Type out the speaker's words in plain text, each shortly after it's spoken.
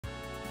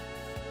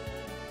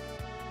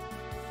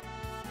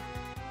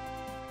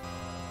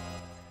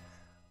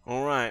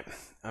Alright,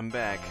 I'm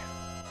back.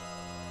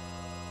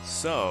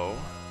 So,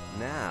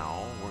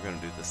 now we're going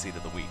to do the seed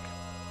of the week.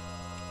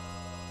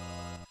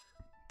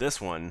 This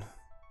one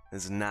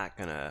is not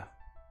going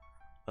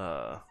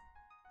to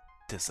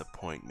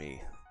disappoint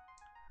me.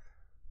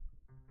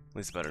 At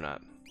least it better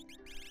not.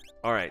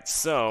 Alright,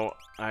 so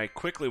I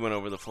quickly went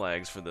over the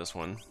flags for this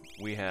one.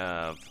 We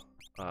have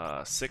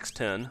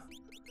 610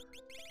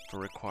 for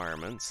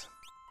requirements,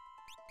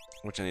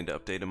 which I need to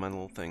update in my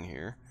little thing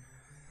here.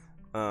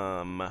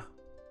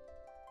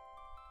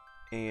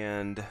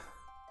 And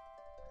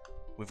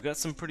we've got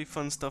some pretty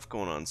fun stuff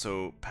going on.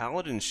 So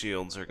paladin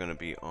shields are going to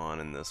be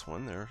on in this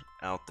one. They're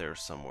out there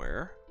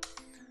somewhere,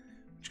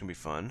 which can be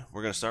fun.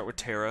 We're going to start with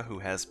Terra, who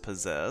has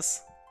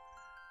possess,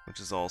 which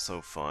is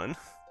also fun.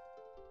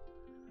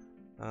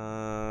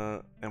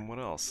 And what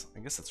else? I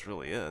guess that's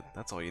really it.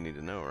 That's all you need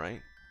to know,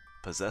 right?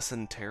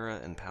 Possessin, Terra,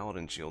 and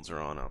paladin shields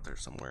are on out there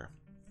somewhere.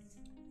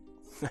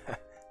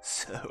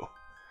 So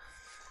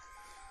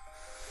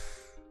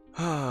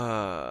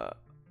I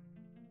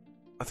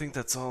think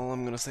that's all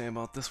I'm going to say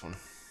about this one.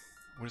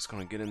 We're just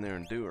going to get in there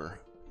and do her.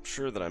 I'm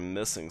sure that I'm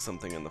missing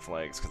something in the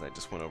flags because I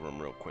just went over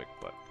them real quick,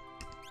 but...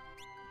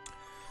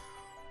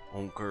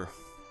 Honker.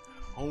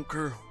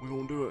 Honker, we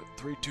won't do it.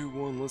 3, 2,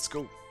 1, let's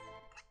go.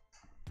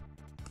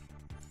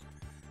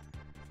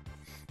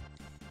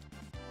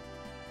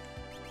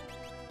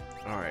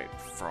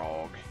 Alright,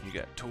 Frog. You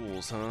got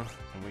tools, huh?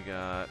 And we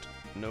got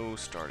no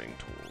starting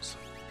tools.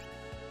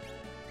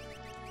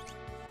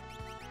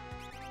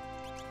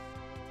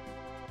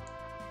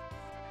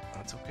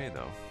 That's okay,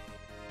 though.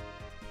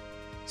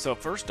 So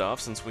first off,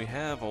 since we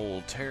have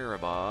old Terra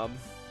Bob,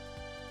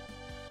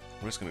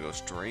 we're just going to go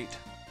straight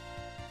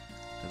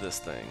to this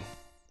thing.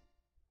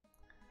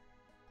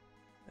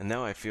 And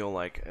now I feel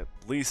like, at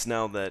least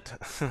now that...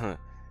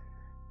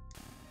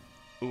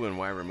 Ooh, and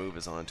Y remove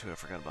is on too, I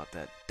forgot about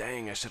that.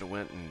 Dang, I should have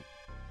went and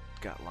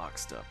got lock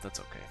stuff. That's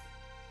okay.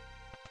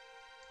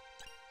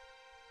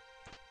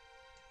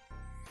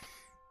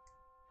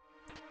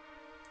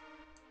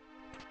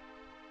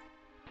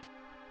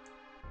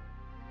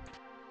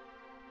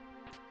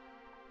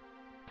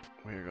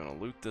 We're gonna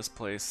loot this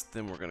place,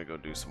 then we're gonna go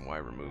do some Y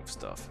remove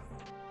stuff.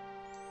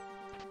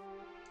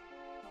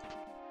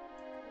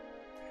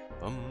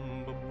 Bum,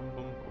 bum, bum,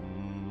 bum, bum.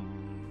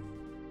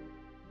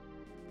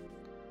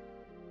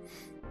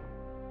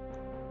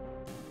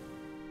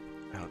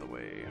 Out of the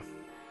way.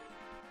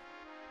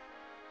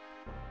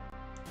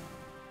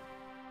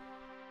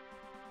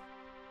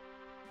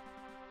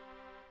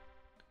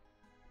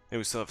 Hey,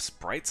 we still have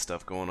sprite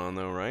stuff going on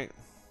though, right?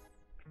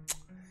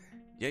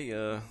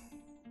 Yeah.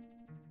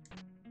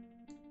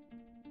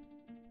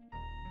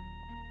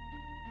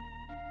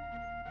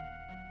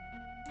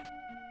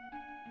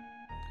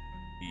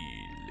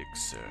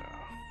 Elixir.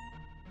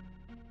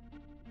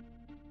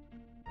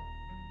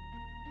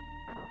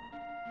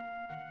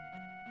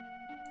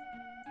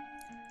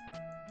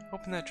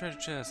 Open that treasure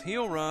chest.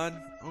 Heal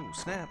rod. Oh,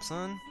 snap,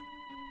 son.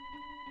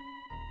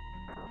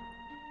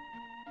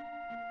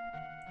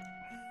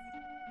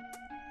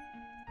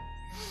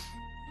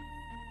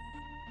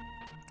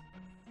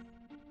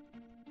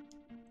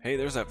 Hey,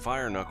 there's that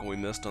fire knuckle we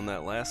missed on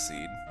that last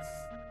seed.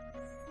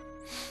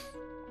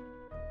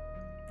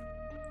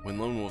 When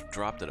Lone Wolf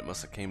dropped it, it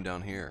must have came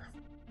down here.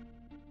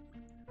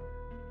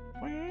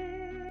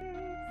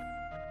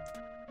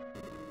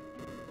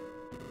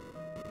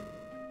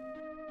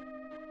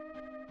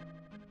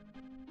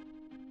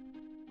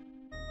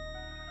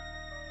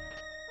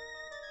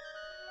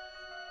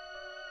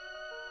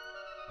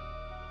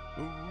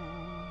 Ooh.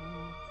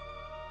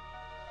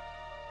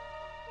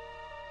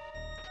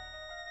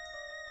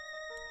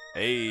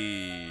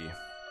 Hey,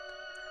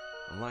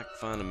 I like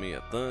finding me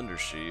a thunder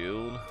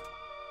shield.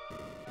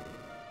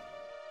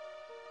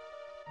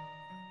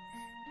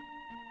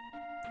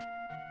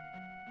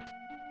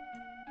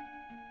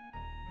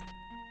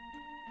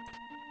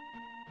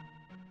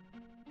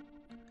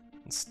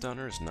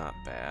 Stunner's not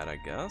bad, I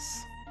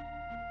guess.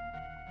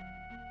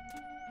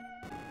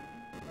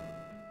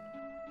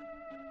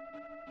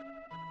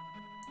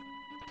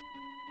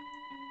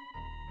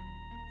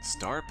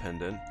 Star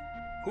pendant.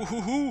 Hoo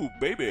hoo hoo,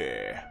 baby!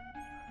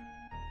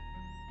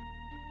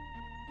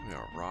 We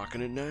are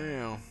rocking it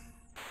now.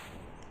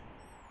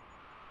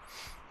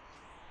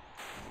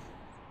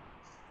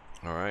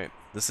 Alright,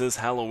 this is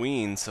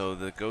Halloween, so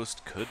the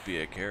ghost could be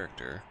a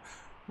character.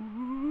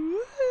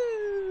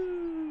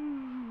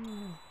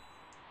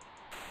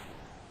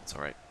 It's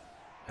alright.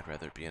 I'd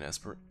rather it be an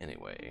Esper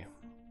anyway.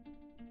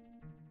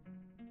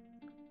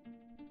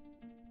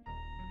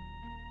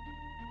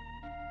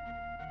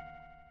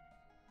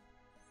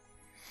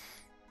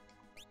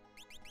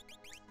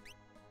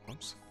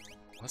 Oops.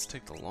 Let's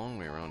take the long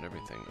way around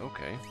everything.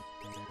 Okay.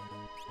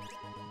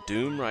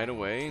 Doom right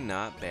away.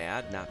 Not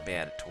bad. Not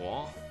bad at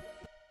all.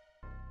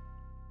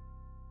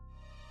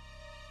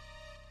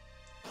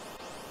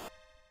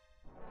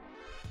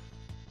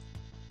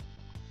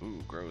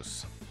 Ooh,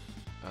 gross.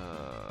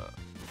 I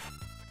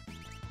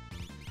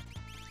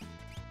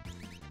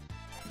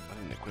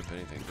didn't equip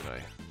anything, did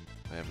I?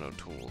 I have no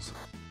tools.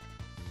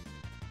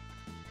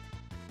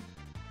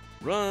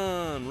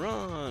 Run,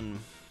 run!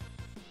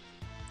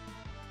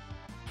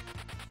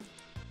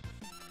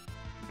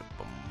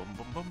 Bum, bum,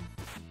 bum, bum.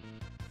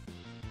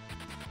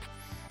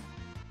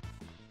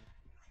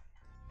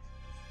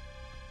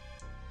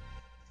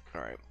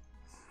 Alright.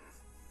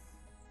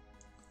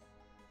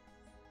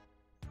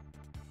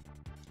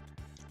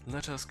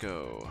 Let us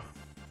go.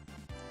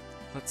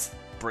 Let's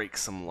break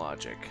some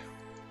logic.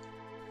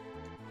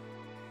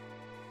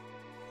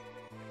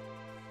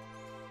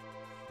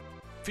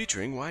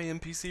 Featuring Why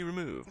NPC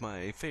Remove,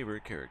 my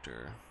favorite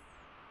character.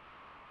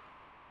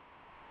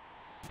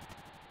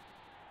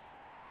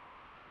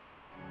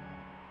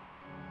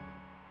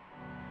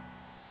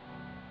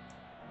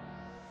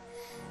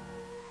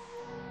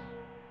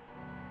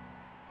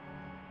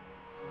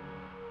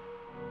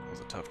 That was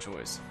a tough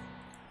choice.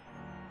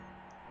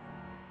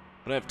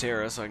 But I have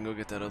Terra, so I can go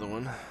get that other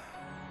one.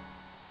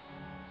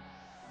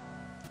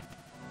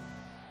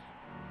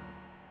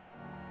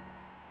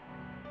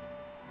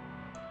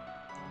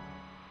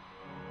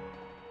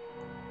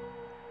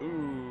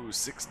 Ooh,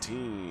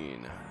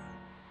 16. Why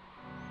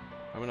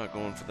am I not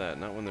going for that?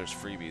 Not when there's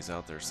freebies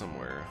out there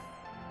somewhere.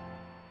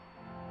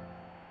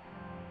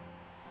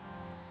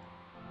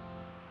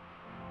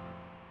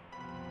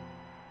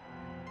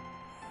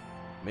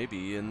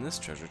 Maybe in this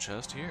treasure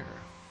chest here.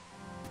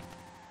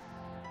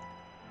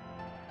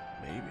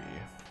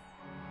 Maybe.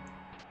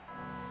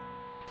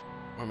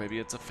 Or maybe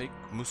it's a fake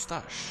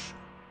mustache.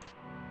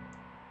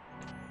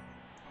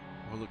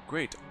 Will look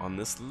great on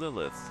this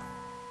Lilith.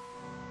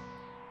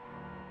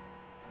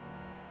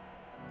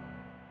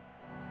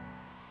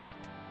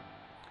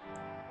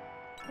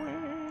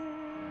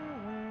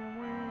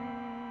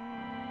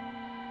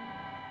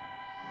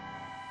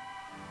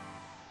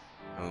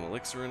 An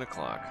elixir and a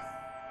clock.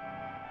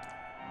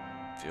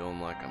 Feeling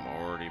like I'm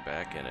already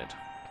back in it.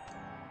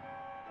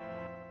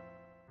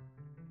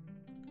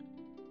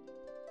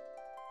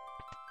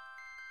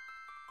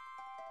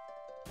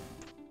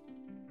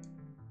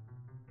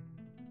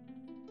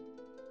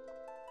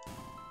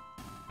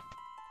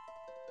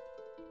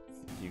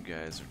 You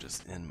guys are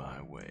just in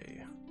my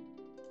way.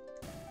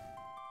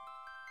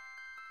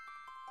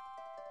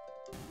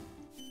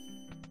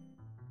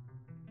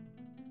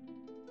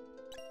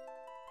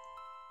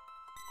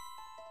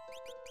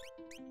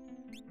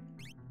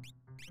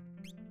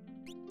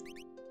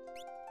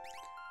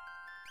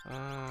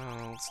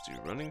 Let's do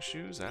running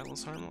shoes,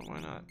 Atlas Armlet, why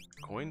not?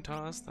 Coin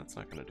toss, that's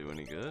not gonna do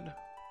any good.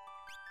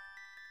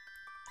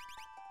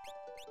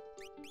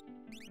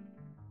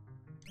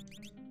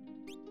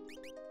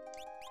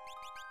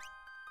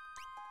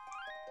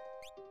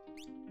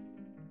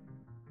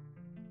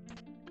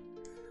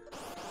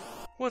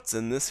 What's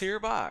in this here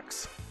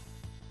box?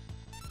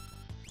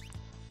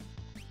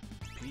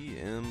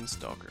 PM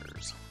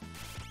Stalkers.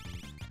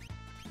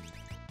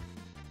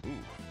 Ooh.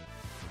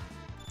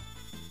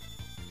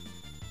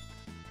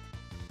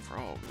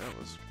 Frog, that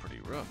was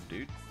pretty rough,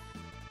 dude.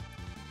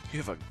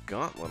 You have a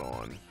gauntlet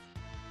on.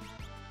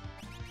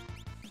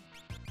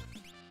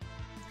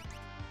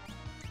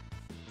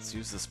 Let's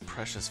use this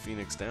precious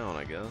phoenix down,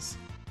 I guess.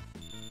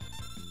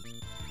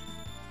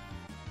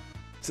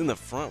 It's in the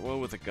front row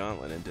with a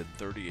gauntlet and did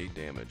 38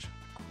 damage.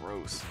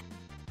 Gross.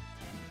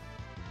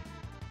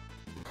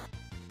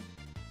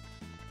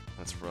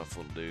 That's a rough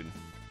little dude.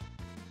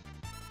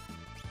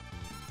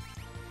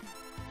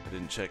 I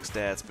didn't check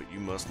stats, but you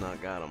must not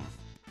got him.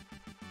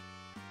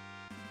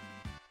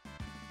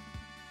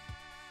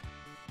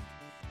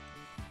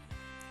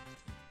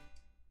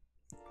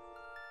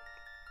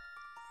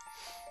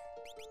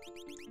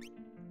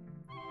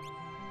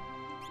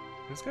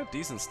 He's got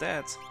decent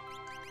stats.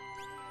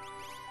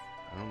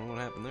 I don't know what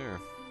happened there.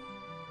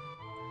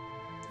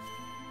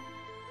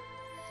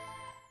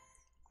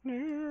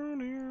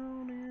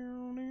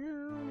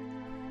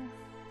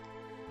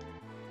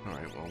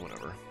 Alright, well,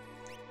 whatever.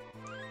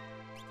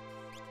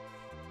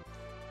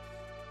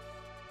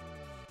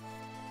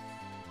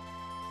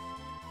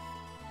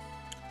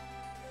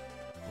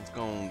 Let's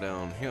go on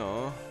down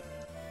here.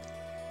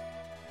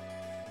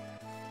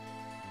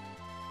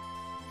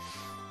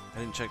 I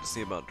didn't check to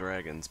see about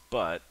dragons,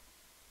 but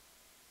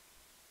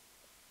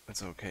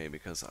it's okay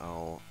because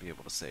I'll be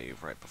able to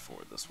save right before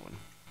this one.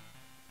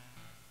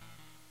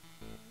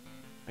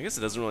 I guess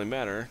it doesn't really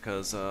matter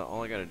because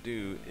all I gotta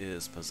do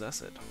is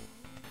possess it.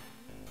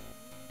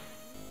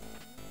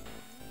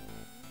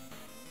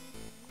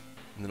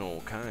 And then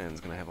old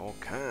Kind's gonna have all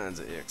kinds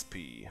of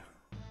XP.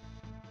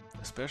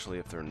 Especially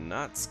if they're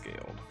not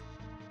scaled.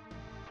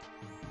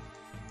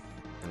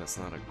 And it's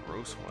not a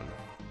gross one.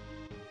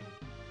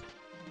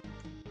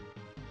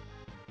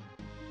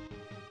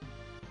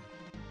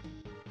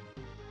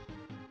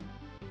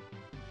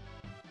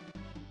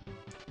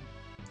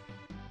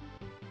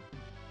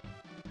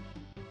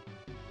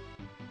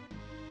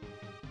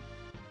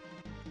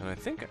 And I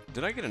think,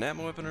 did I get an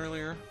Atma weapon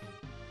earlier?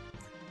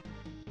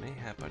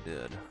 Mayhap I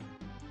did.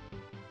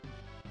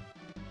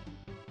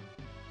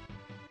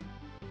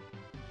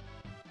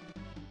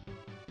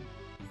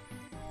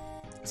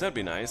 Cause that'd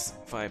be nice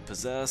if I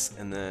possess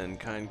and then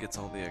Kind gets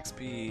all the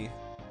XP.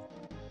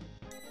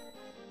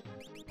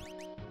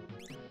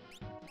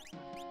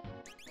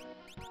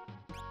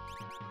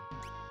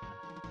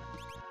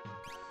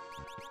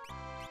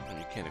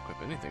 can't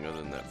equip anything other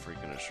than that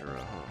freaking Ashura,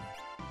 huh?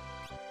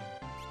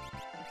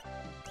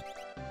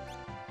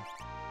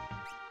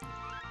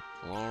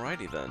 Well,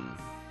 alrighty then.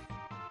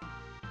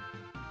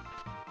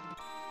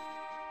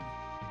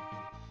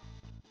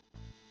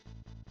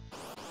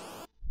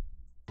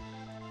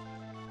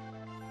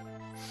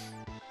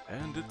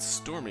 And it's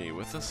Stormy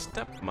with a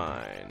step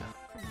mine.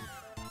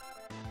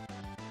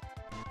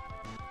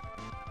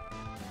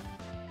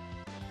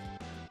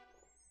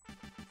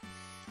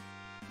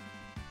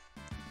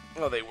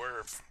 Oh, they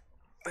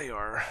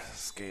are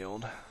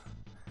scaled.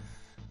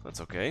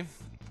 That's okay.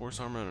 Force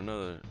armor and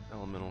another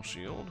elemental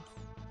shield.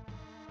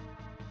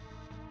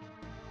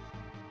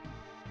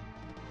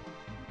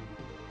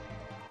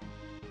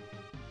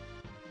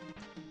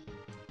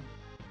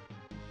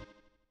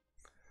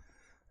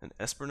 And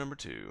Esper number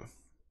 2.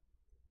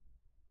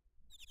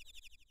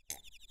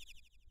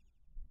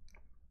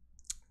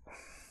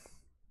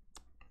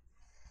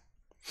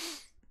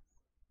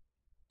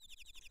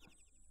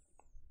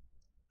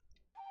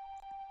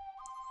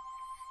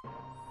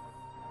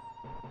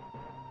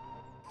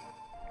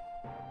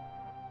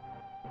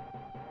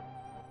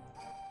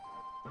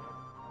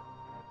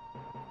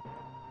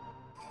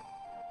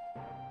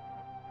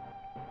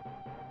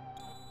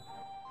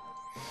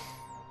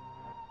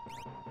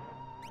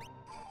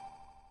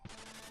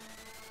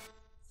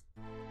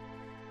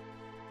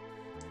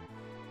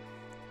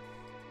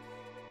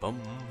 Bum.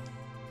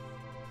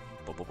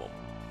 Bum bum bum.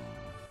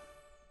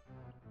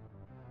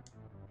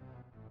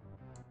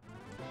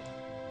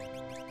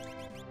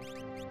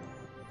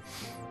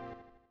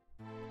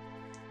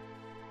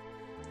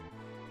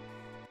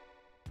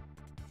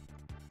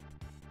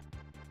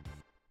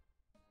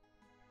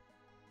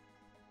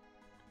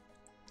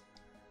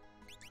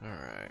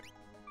 Alright.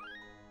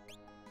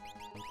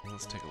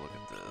 Let's take a look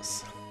at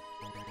this.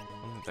 I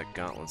don't think that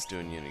gauntlet's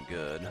doing you any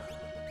good. Let's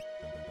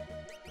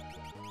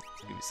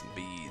give you some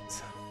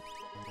beads.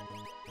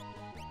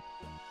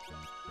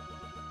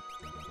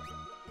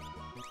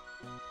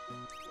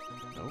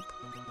 Nope.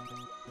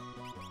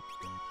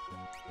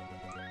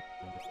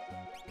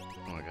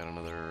 Oh, I got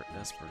another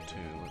Esper too.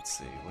 Let's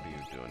see. What are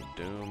you doing?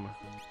 Doom?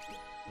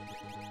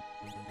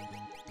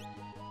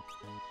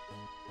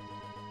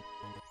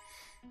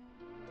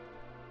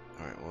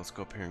 Alright, well, let's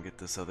go up here and get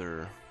this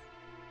other...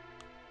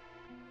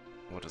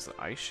 What is it?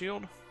 Ice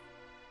shield?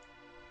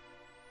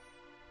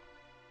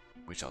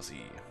 We shall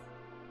see.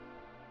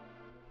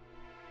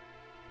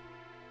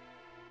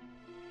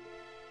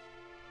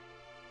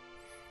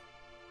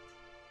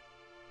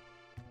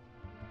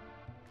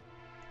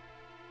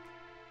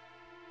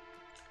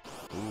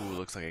 Ooh,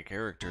 looks like a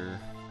character.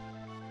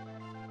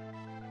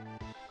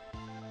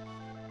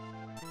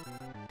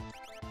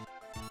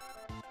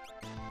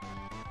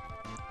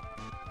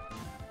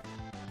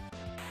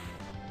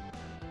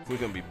 We're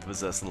gonna be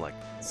possessing like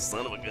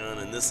son of a gun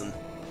in this one.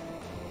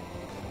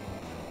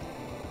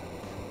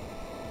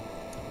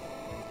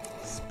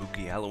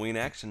 Spooky Halloween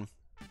action.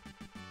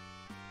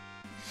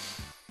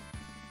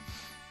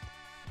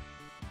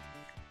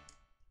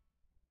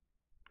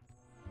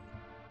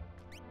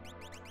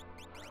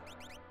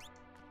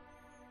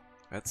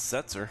 That's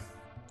Setzer.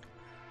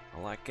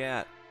 I like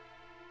that.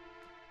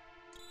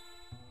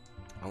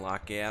 I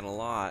like that a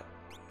lot.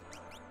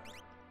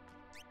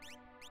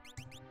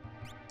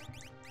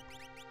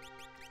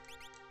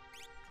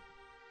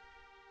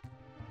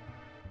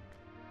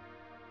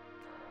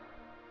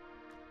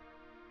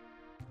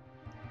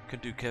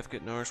 Could do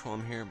Kefkit Narsh while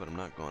I'm here, but I'm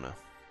not gonna.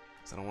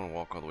 Because I don't want to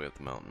walk all the way up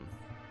the mountain.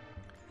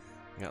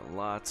 I got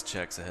lots of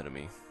checks ahead of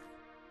me.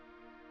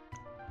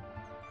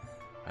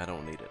 I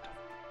don't need it.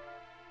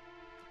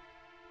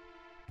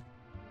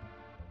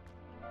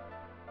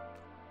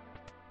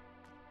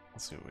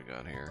 Let's see what we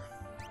got here.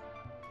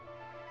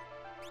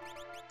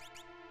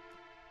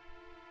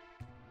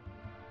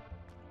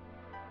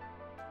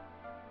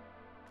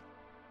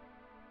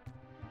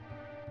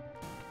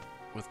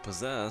 With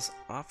Possess,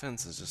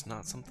 offense is just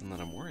not something that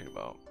I'm worried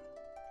about.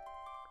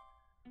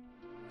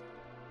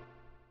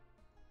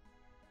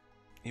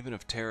 Even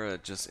if Terra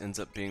just ends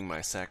up being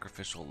my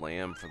sacrificial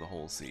lamb for the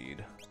whole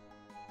seed.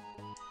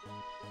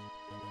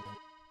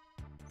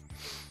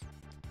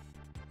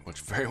 Which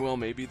very well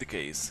may be the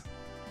case.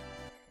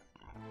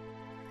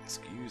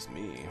 Excuse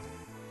me.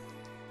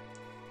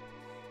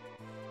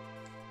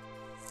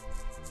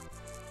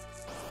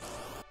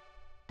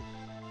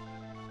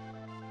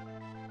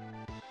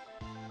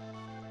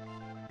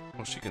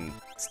 Well, she can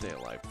stay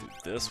alive through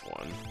this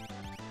one.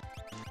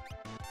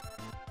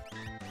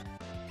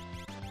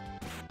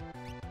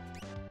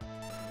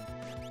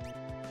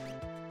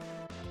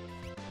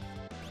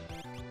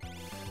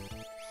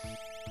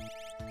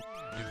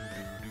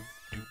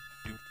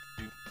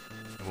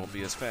 It won't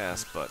be as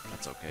fast, but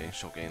that's okay.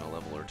 She'll gain a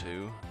level or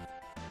two.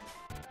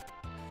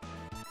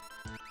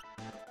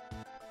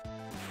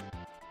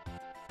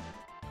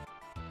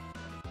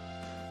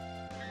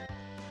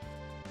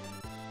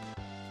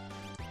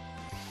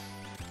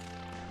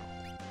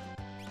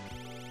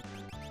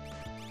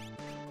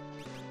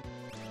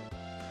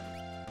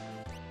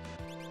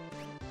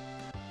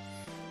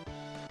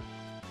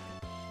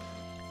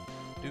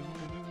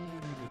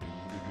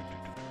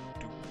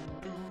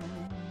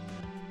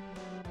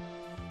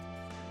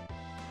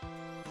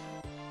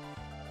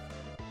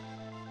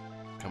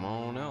 Come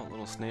on out,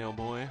 little snail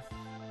boy.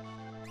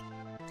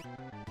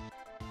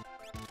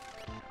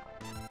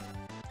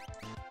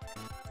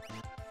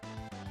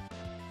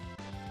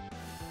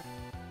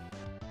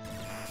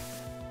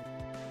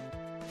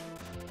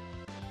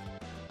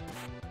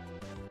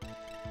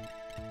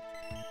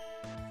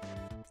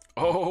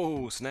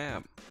 Oh,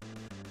 snap.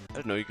 I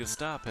didn't know you could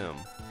stop him.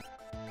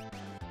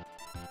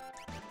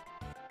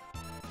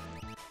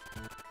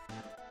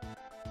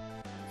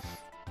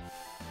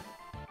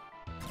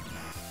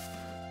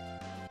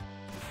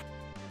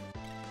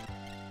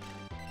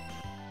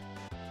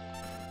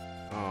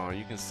 Oh,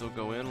 you can still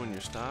go in when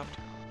you're stopped?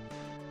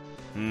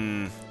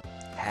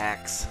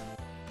 Hacks.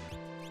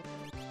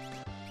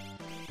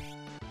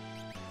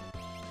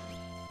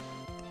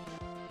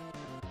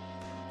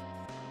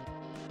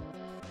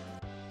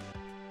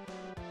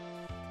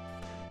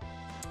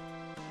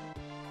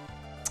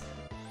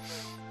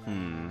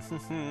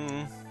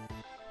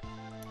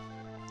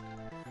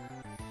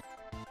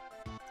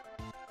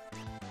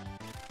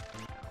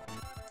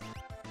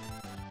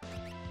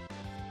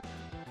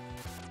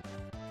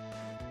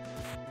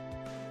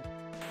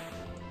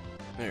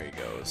 There he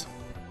goes.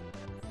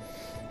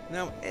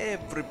 Now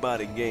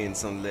everybody gains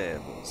some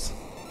levels.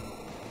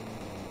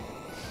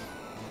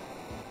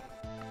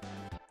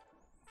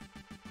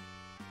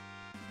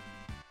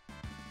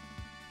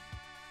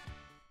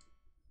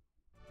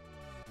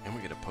 And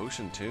we get a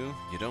potion too?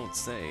 You don't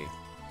say.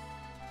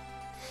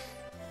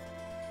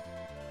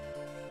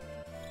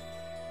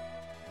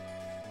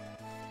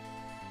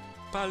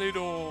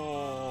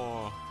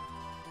 Palidor!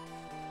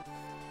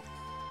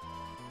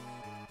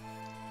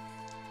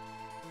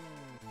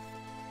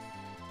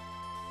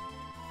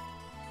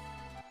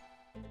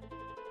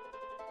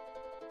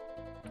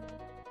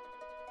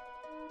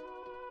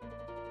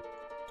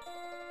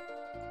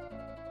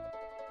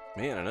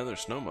 Man, another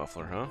snow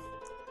muffler, huh?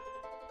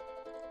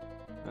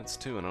 That's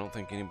two, and I don't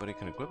think anybody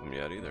can equip them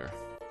yet either.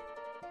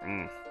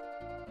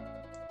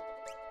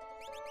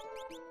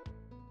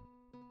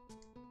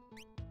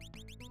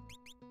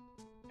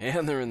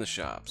 And they're in the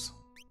shops.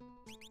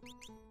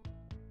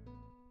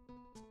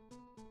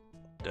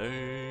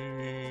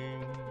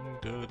 Dang,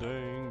 da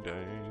dang,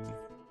 dang.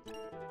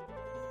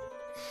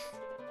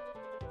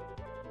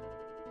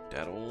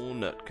 That old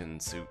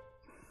nutkin suit.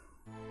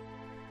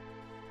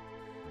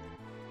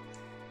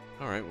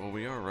 Alright, well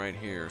we are right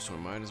here, so we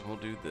might as well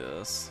do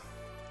this.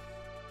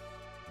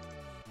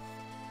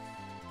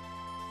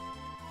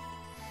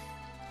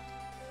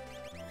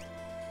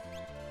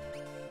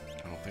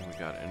 I don't think we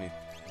got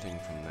anything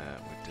from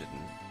that. We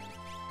didn't.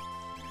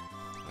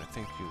 I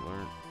think you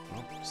learned...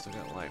 Oh, still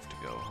got life to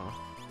go, huh?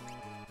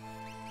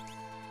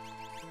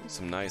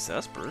 Some nice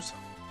espers.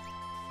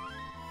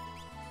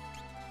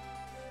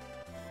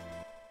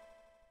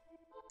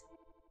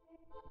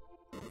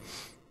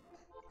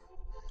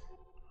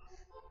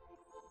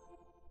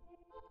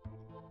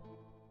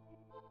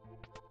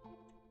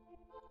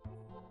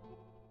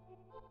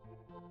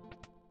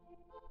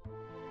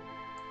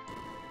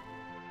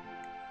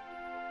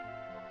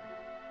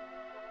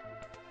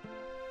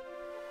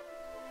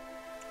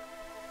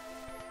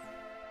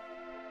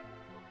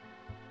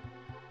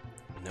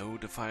 No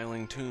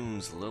defiling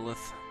tombs,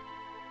 Lilith.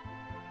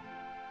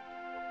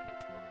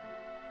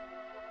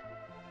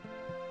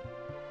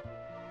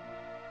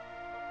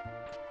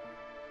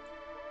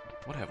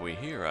 What have we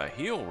here? A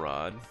heal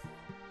rod?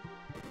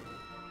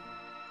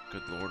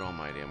 Good Lord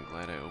Almighty, I'm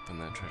glad I opened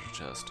that treasure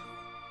chest.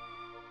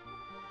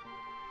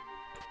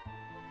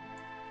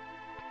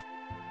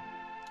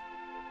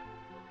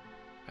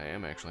 I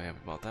am actually happy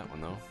about that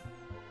one, though.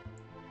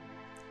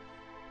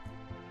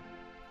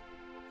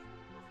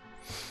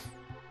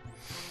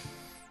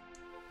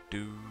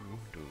 Do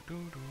do do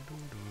do do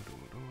do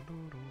do do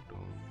do do.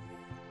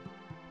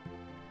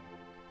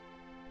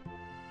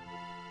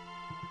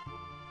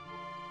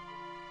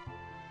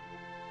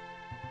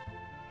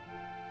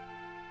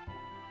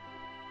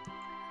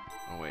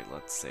 Oh wait,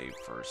 let's save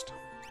first.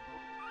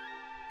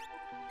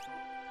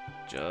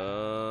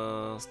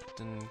 Just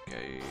in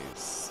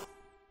case.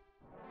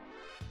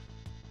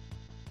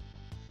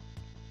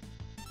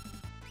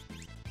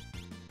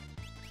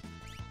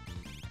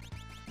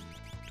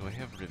 Do I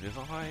have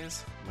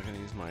Revivalize? Am I gonna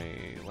use my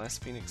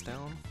last Phoenix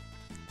down?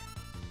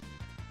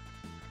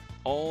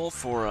 All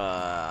for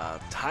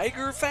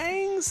Tiger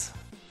Fangs?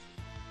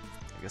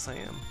 I guess I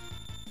am.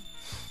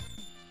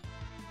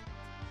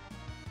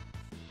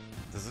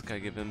 Does this guy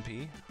give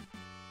MP?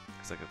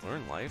 Because I could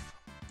learn life.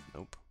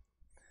 Nope.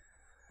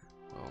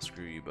 Well,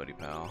 screw you, buddy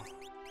pal.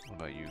 What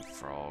about you,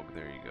 frog?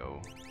 There you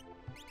go.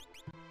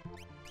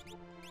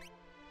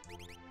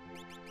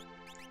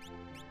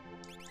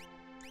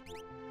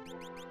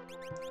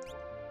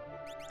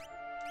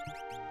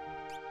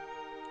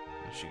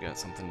 You got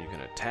something you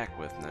can attack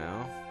with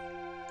now.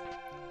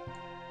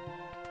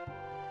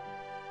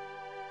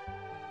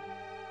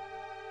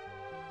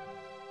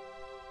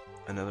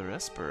 Another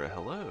Esper,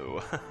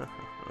 hello.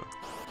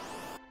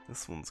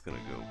 This one's gonna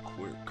go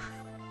quick.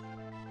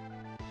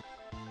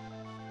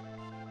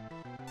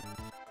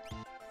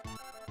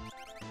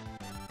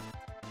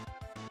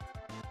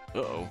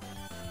 Uh-oh.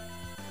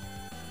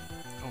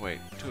 Oh wait,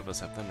 two of us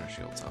have thunder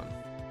shields on.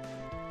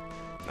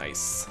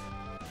 Nice.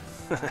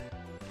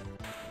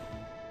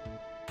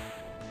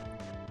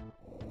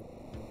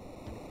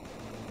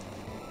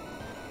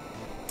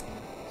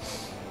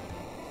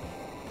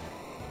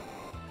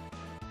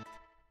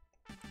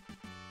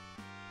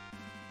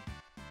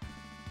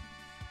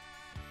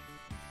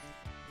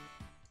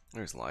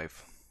 There's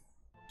life.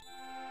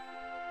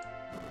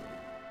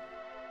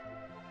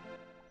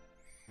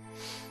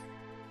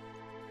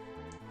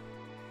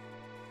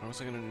 What was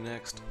I gonna do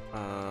next?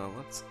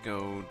 Let's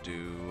go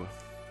do...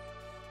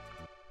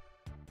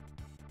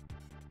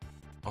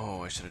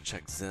 Oh, I should have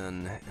checked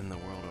Zen in the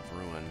World of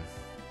Ruin.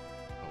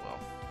 Oh well.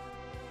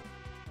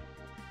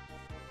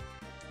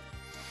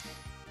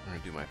 I'm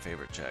gonna do my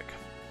favorite check.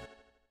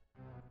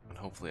 And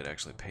hopefully it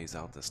actually pays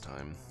out this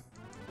time.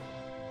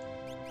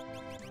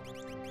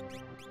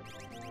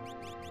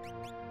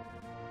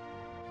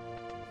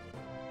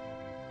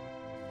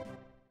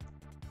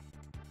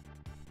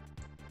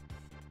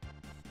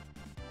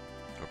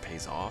 Or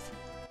pays off?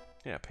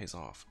 Yeah, it pays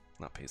off,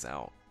 not pays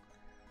out.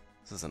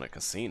 This isn't a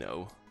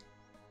casino.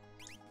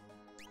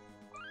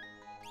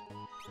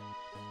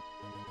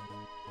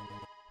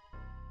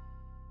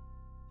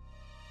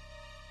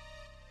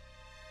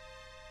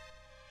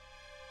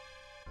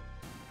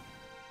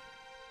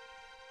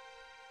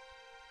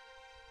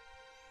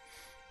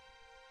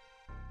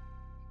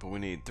 But we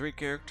need 3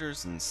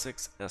 characters and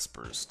 6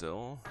 espers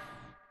still.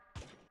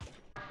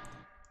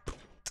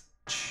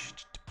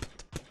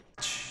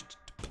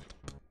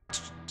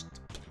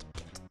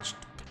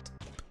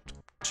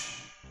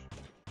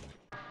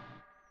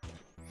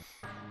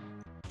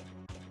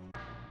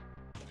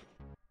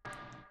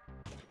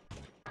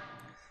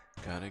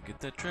 Gotta get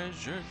that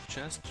treasure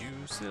chest, you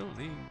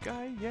silly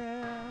guy,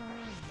 yeah,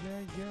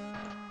 yeah.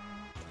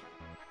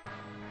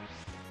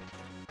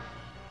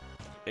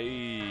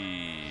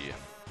 Hey.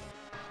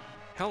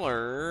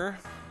 Hello.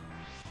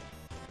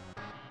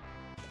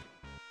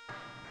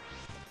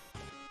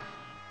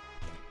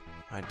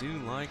 I do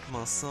like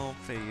myself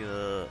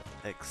a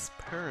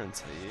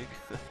experience egg.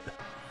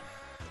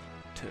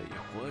 Tell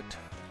you what.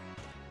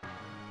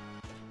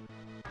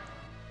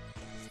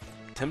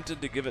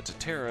 Tempted to give it to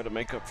Terra to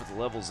make up for the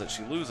levels that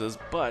she loses,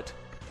 but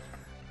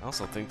I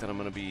also think that I'm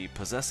going to be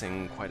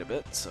possessing quite a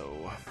bit,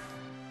 so...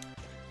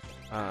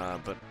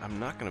 but I'm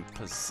not going to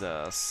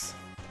possess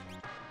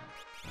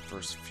the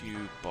first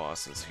few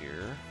bosses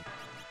here.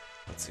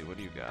 Let's see, what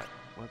do you got?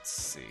 Let's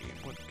see,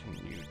 what can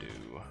you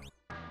do?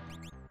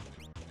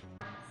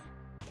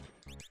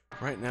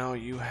 Right now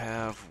you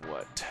have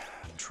what?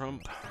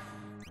 Trump.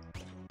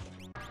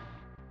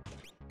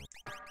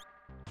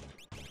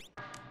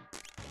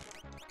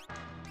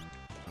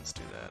 Let's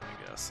do that, I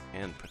guess.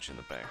 And put you in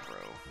the back row.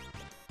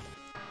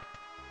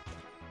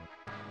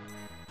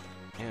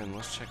 And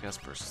let's check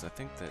Espers, because I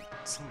think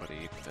that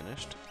somebody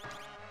finished.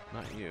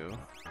 Not you.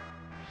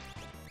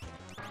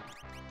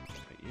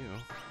 But you.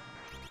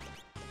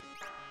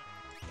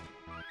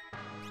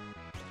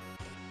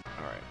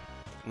 Alright.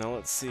 Now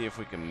let's see if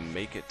we can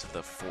make it to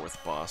the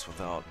 4th boss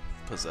without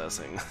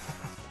possessing.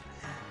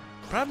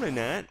 Probably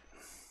not.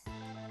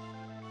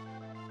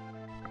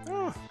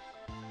 Oh.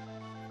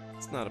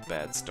 It's not a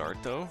bad start,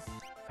 though.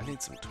 I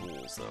need some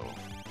tools, though.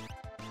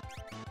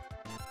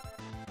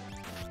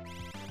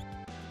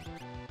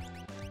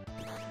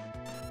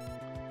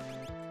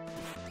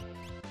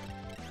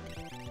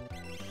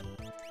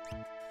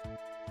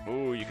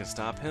 Oh, you can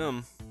stop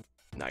him.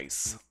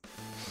 Nice.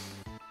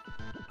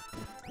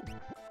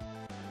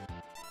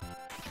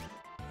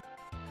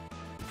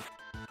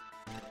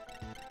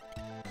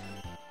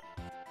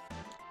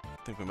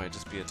 I think we might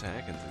just be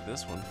attacking through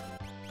this one.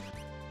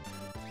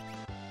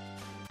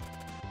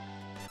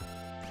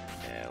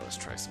 Yeah, let's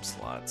try some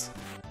slots.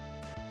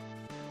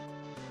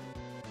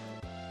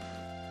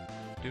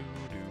 Yeah,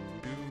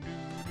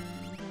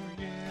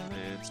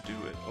 let's do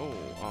it.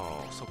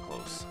 Oh, so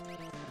close.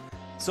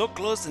 So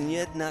close and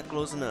yet not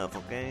close enough,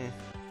 okay?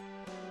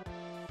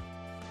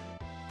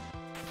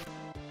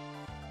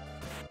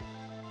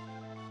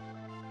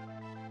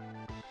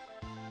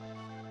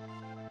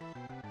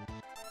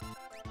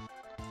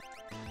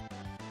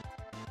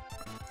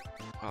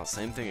 Wow,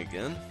 same thing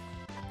again?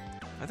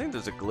 I think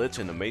there's a glitch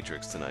in the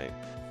Matrix tonight.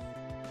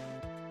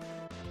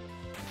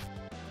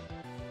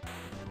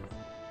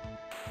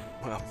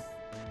 Well,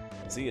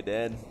 see you,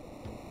 Dad.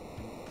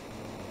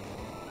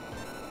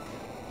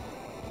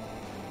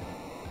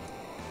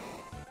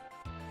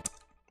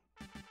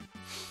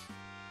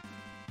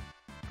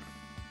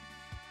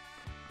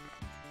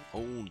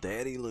 Old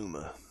Daddy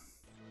Luma.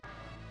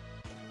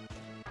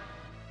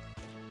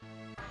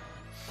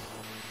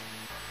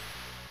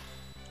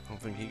 I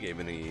don't think he gave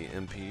any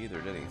MP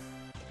either, did he?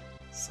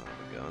 Son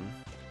of a gun.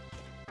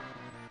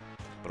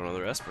 But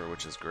another Esper,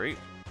 which is great.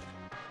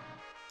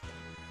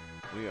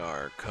 We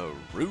are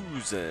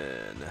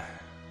cruising.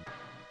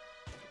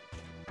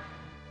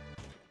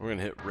 We're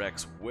gonna hit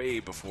Rex way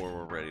before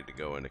we're ready to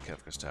go into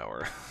Kefka's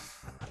Tower.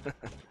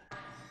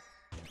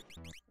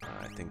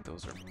 I think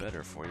those are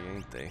better for you,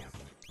 ain't they?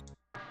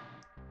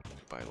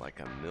 By like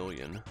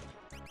 1,000,000.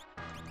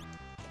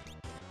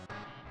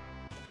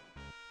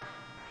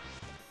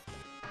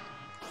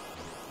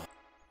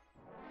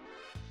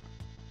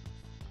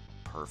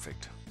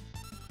 Perfect.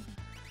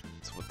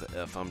 That's what the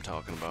F I'm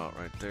talking about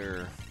right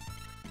there.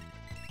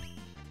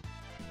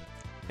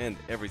 And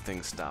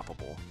everything's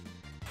stoppable.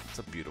 It's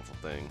a beautiful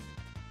thing.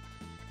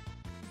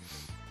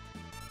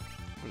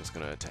 I'm just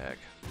gonna attack.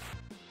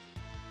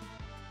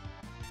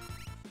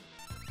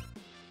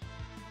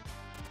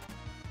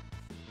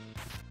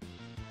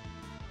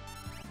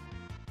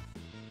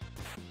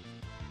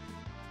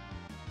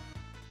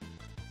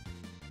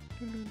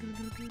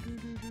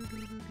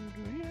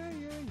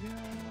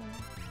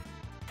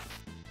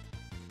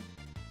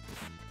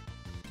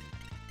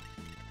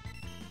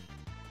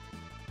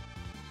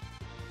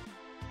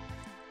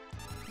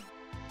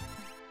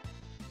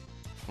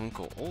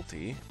 Uncle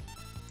Ulti?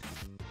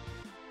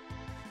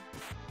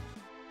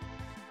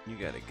 You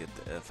gotta get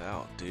the F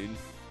out, dude.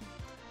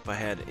 If I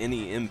had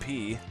any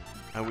MP,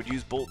 I would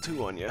use Bolt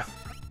 2 on you.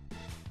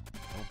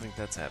 I don't think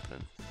that's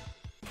happening.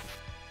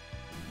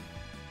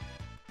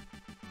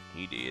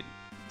 He did.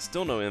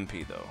 Still no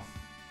MP, though.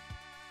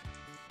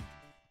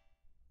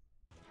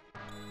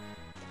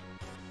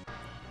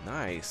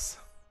 Nice.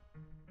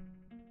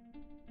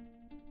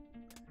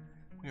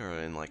 We are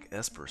in, like,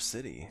 Esper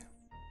City.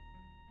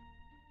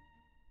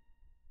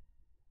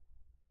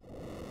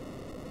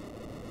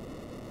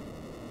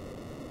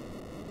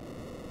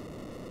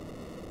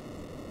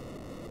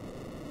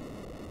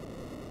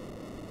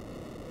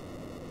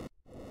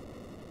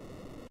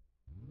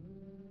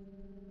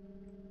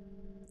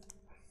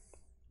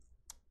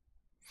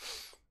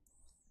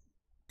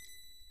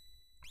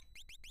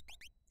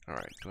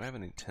 Alright, do I have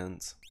any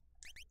tents?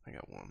 I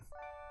got one.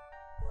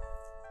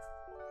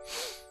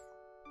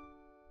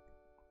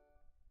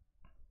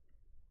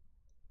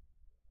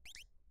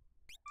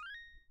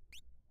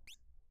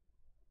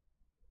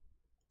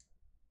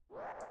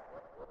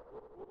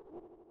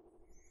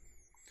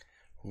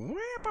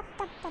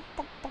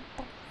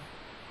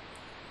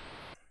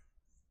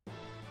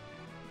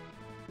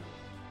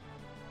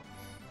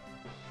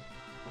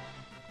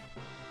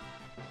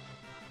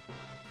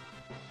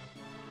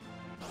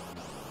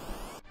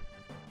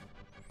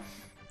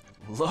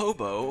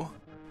 Lobo?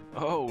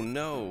 Oh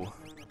no.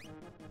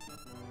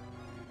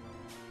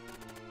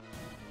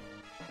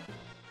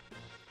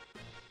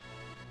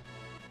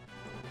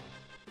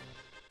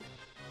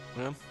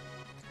 Well,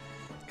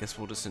 guess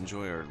we'll just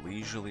enjoy our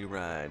leisurely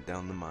ride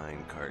down the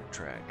minecart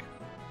track.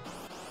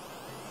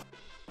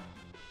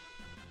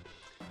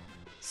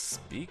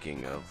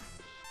 Speaking of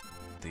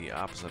the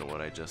opposite of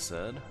what I just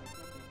said,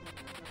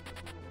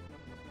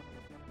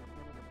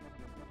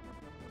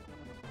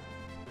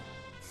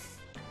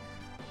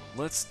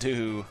 let's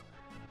do...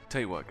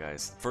 Tell you what,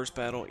 guys. First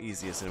battle,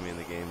 easiest enemy in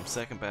the game.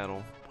 Second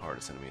battle,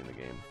 hardest enemy in the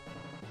game.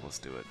 Let's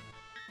do it.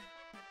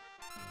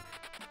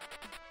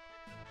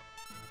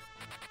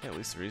 Yeah, at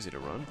least they're easy to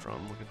run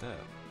from. Look at that.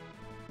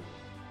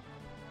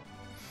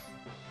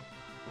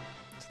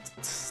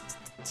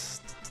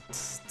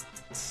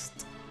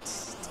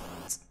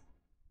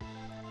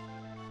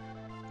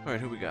 Alright,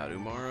 who we got?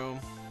 Umaro?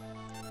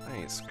 I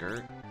ain't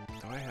scared.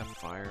 Do I have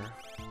fire?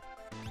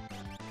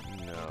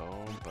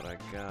 No, but I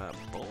got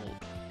Bolt.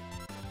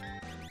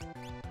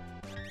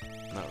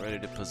 Not ready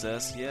to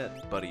possess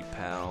yet, buddy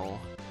pal.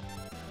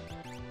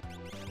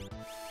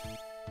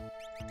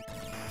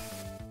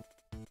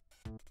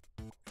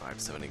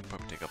 .570 can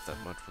probably take up that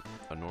much with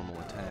a normal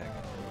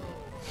attack.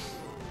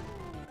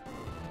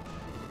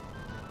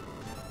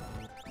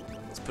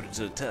 Let's put it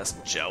to the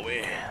test, shall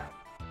we?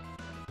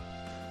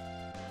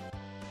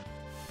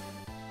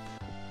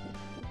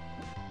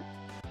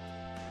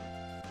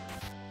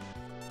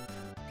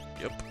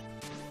 Yep.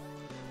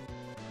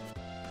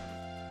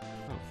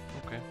 Oh,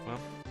 okay, well.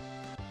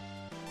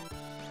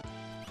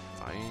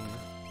 Fine.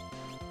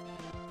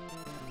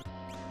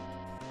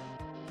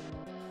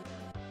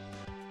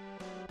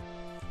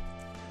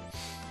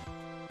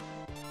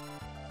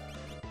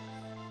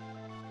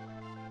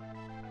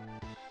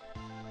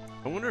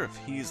 I wonder if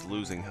he's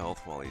losing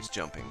health while he's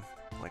jumping,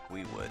 like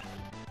we would.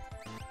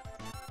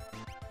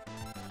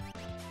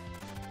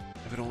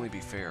 It would only be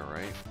fair,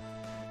 right?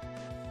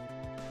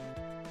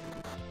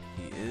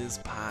 He is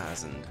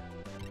poisoned.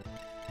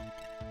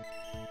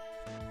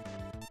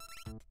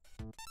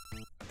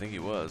 I think he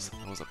was.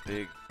 That was a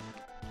big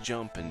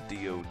jump in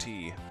DOT.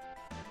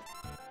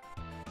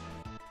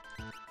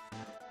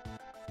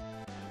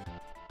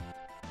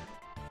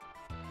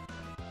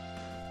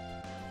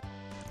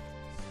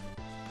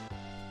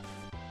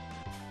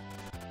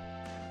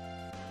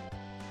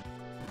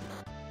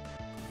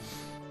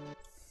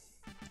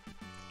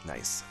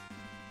 Nice.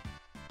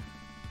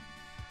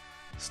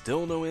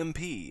 Still no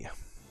MP.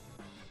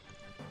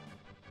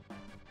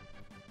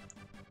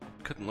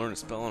 Couldn't learn a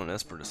spell on an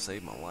Esper to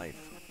save my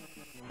life.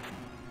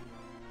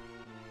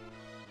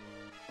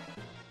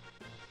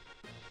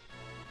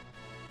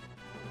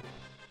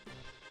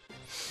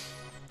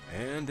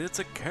 And it's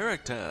a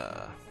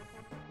character.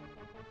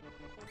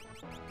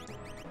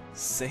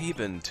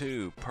 Sabin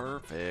too,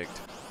 perfect.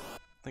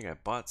 I think I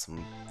bought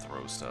some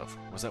throw stuff.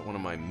 Was that one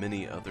of my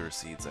many other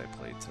seeds I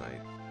played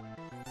tonight?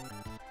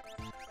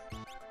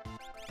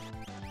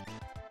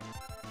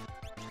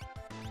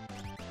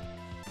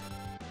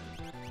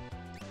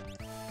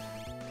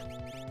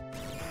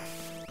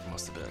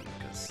 Must have been,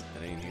 because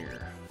it ain't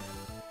here.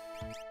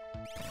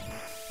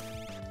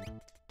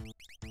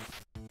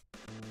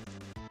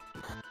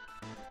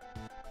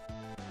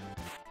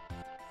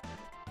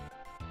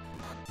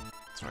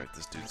 That's right,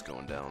 this dude's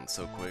going down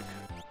so quick.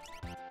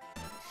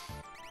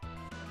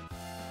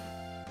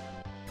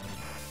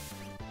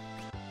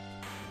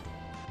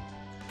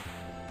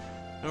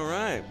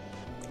 Alright,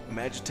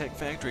 Magitech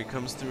Factory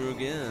comes through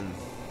again.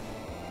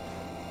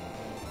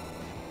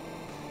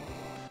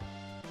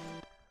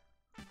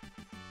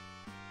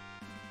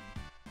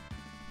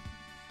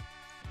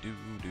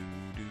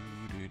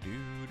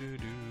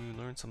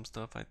 Learn some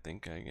stuff. I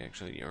think I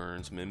actually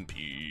earned some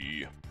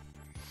MP.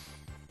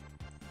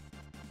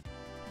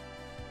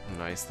 The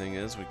nice thing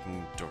is we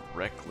can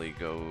directly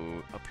go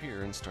up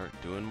here and start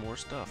doing more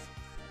stuff.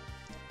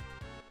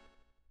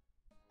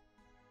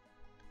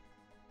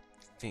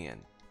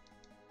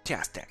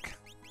 Fantastic.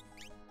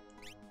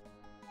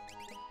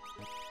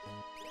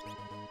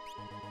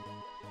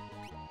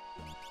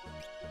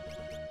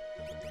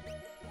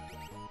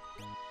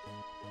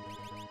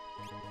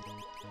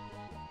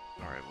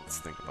 Alright, let's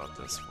think about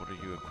this. What are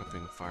you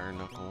equipping? Fire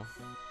Knuckle?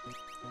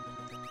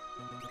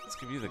 Let's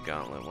give you the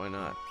gauntlet, why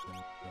not?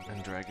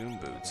 And Dragoon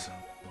Boots.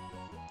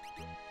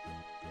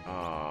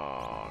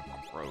 Oh,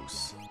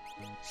 gross.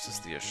 It's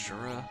just the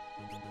Ashura?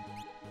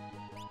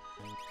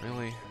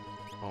 Really?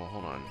 Oh,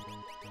 hold on.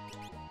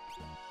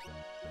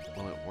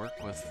 Will it work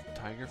with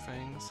Tiger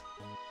Fangs?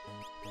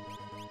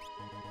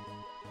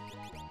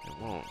 It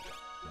won't.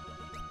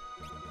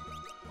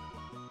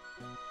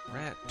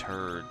 Rat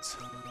turds.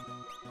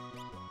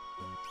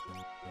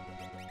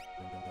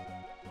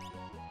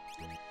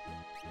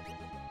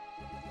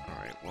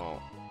 Alright,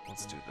 well,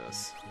 let's do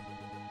this.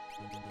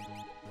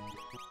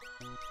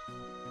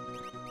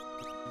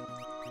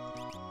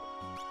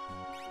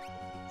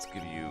 Let's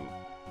give you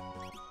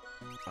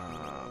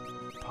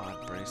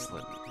pod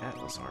bracelet and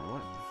atlas arm.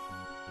 What?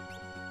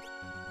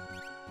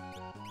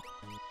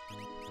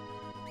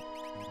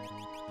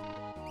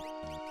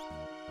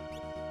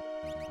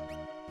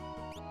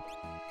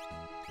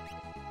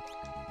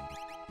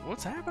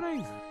 What's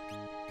happening?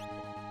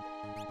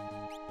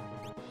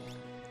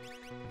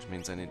 Which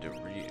means I need to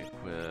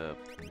re-equip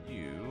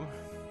you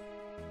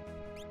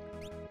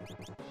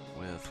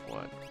with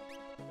what?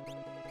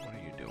 What are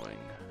you doing?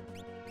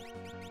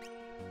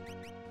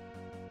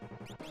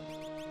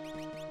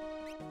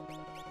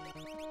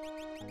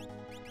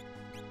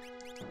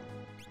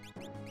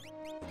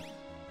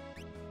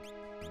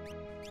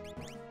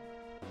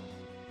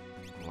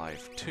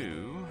 Life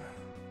 2,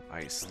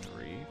 Ice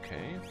 3,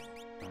 okay.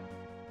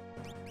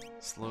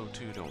 Slow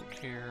 2, don't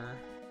care.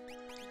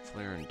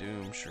 Flare and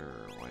Doom,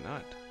 sure, why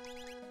not?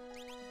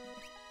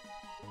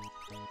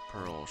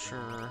 Pearl,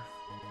 sure.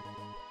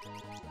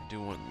 I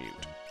do want Mute.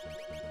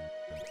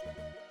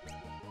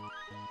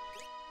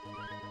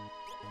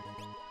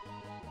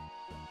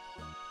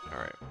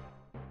 Alright.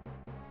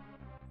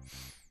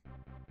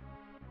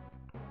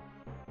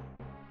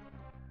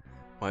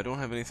 Well, I don't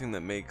have anything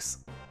that makes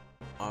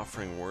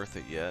offering worth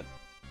it yet,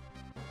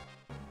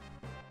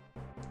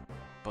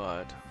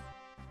 but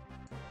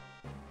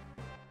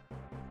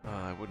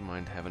I wouldn't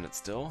mind having it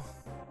still.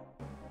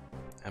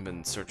 I've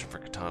been searching for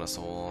Katana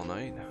Soul all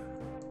night.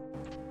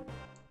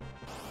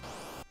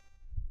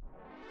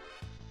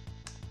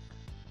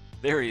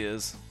 There he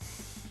is.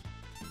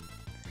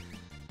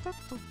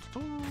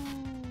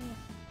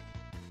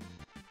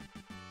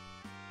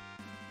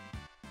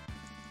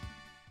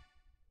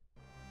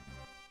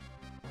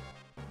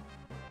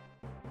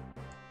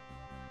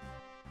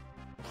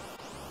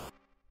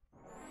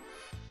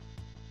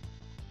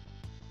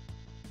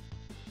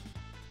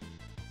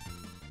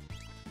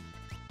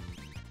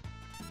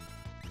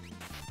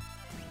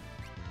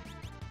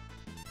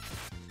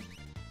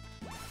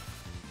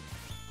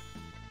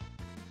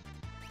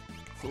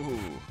 Ooh.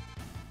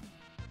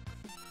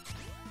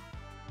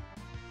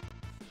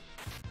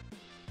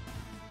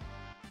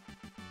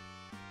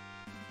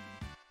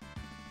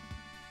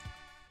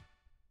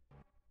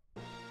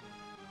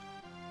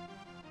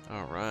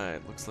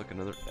 Alright, looks like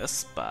another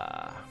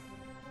Espa.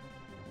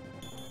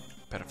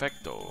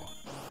 Perfecto.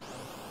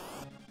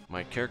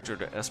 My character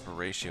to Espa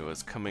ratio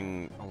is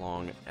coming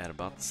along at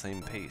about the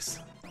same pace,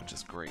 which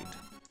is great.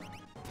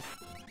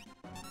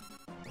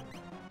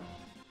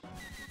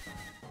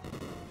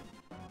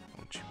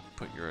 Don't you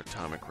put your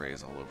atomic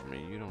rays all over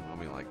me, you don't know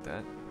me like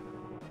that.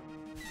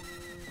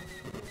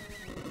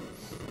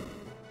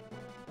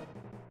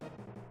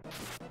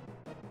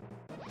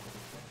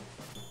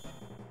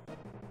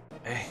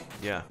 Hey,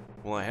 yeah,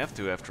 well I have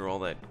to after all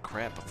that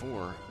crap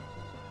before.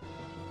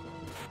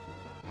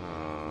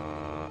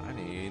 I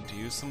need to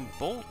use some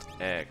bolt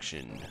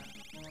action,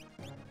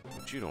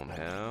 which you don't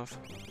have.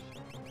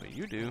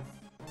 you do.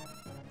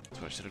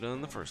 That's what I should have done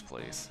in the first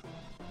place.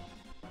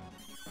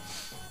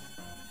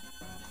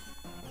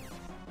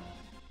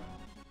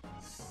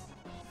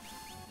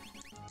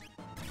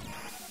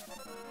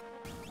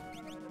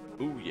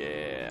 Ooh,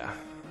 yeah.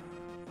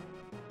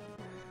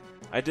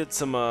 I did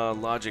some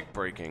logic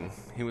breaking.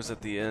 He was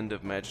at the end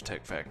of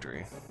Magitech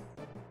Factory.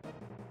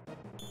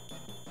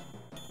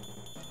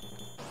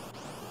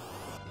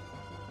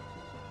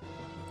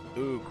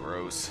 Ooh,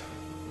 gross.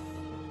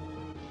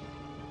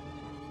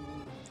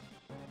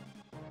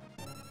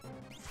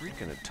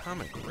 Freaking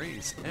atomic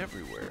rays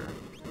everywhere.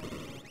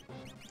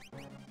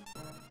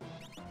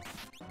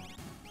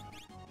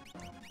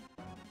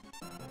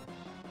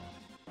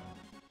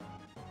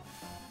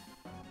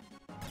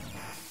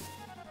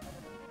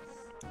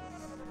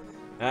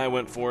 I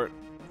went for it.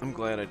 I'm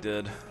glad I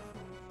did.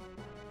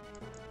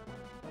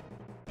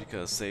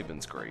 Because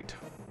Sabin's great.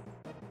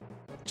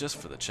 Just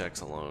for the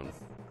checks alone.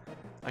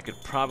 I could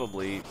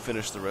probably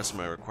finish the rest of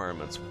my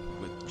requirements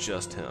with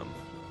just him.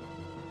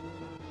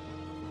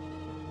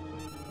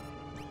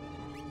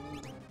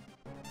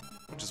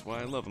 Which is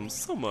why I love him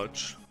so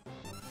much.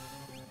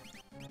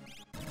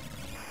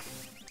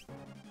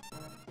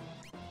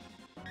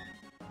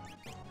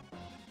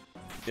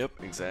 Yep,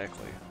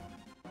 exactly.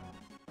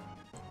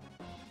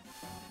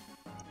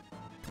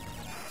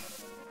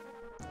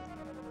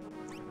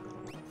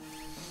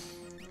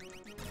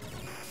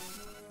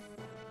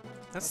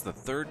 That's the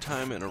third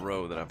time in a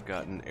row that I've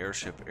gotten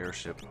airship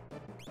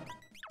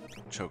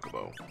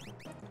chocobo.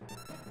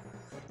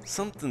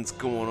 Something's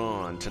going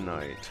on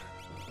tonight.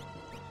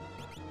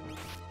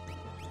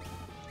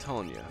 I'm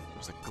telling you,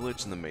 there's a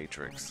glitch in the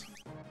Matrix.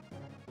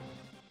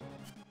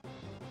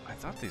 I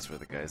thought these were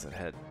the guys that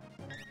had...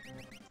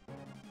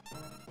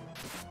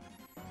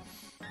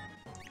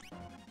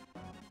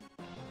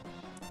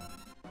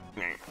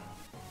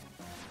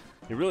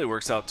 It really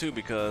works out too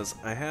because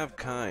I have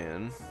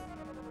Cayenne.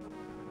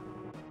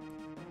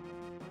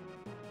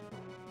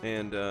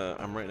 And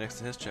I'm right next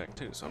to his check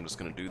too, so I'm just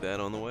going to do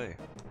that on the way.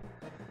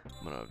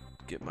 I'm going to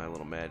get my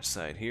little Magi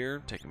site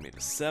here, taking me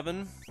to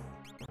 7.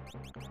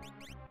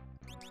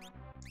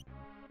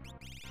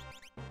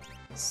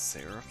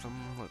 Seraphim?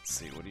 Let's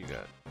see, what do you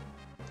got?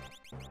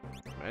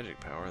 Magic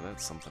power,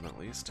 that's something at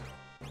least.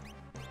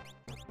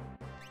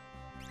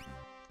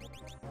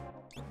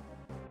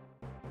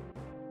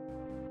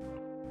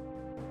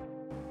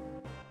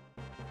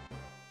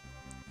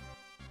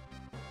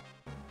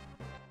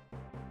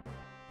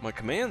 My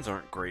commands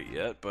aren't great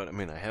yet, but I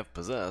mean, I have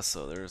possess,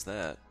 so there's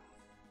that.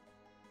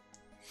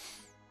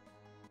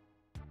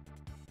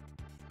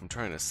 I'm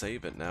trying to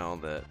save it now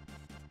that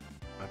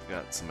I've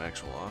got some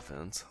actual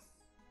offense.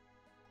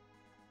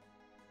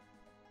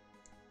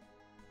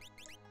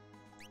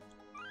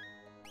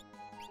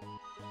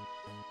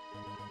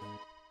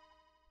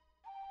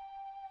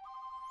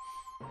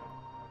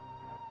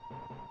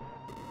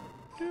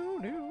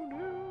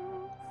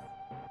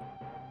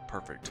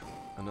 Perfect.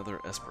 Another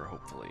Esper,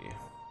 hopefully.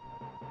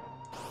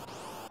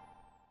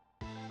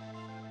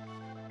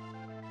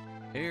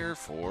 Air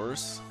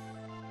Force.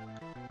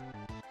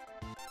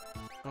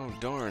 Oh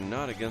darn,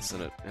 not against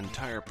an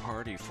entire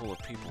party full of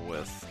people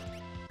with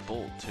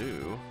Bolt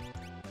 2.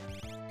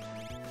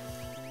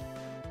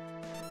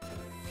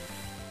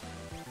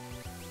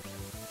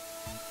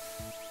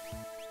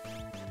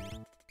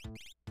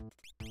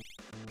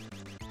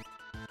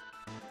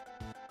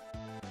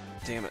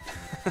 Damn it.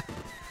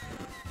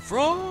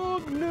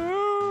 Frog,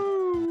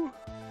 no!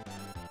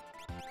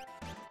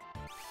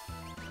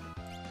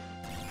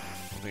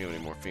 I don't think I have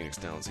any more Phoenix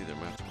Downs either. I'm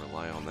gonna have to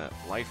rely on that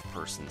life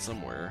person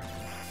somewhere.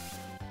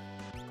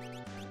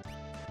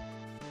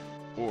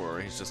 Or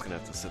he's just gonna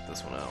have to sit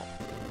this one out.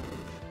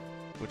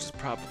 Which is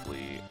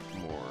probably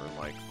more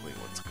likely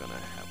what's gonna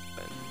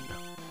happen.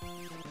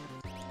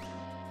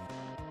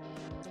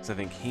 Because I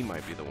think he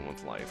might be the one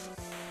with life.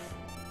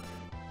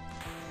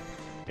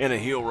 And a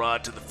heal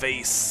rod to the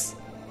face.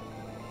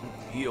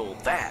 Heal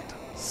that,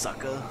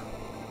 sucker.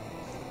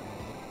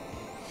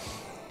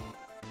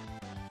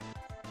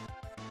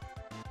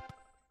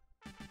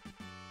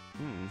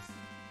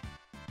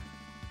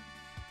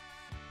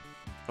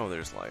 Oh,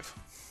 there's life.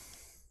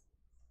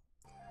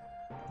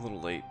 A little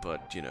late,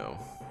 but, you know.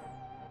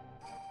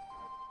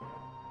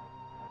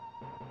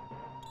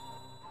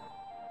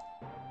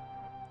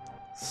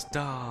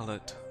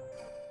 Starlet.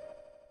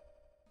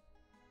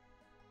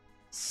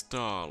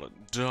 Starlet,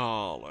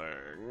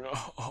 darling.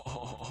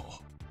 Oh.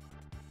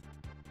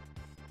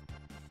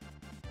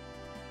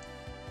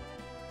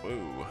 Whoa.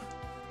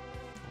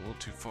 A little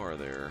too far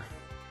there.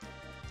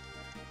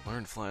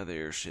 Learn to fly the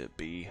airship,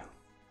 B.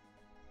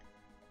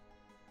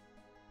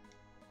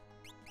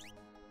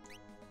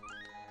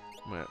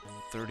 I'm at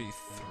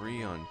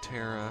 33 on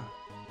Terra.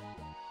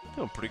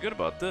 Feeling pretty good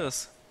about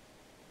this.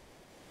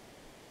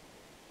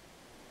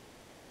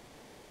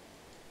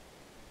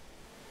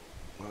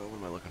 Well, what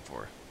am I looking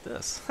for?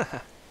 This.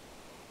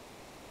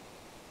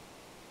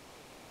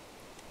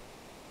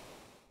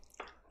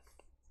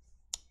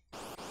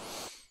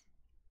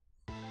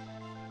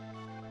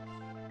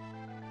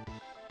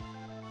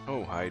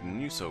 Oh, Hayden,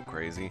 you so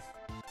crazy.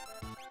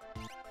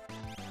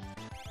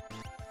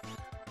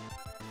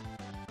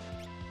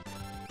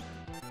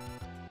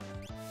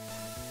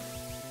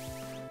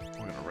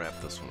 We're gonna wrap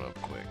this one up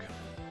quick.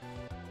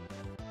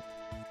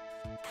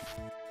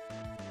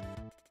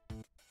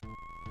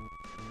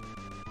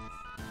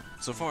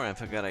 So far,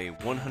 I've got a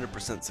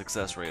 100%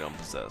 success rate on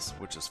Possess,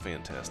 which is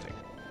fantastic.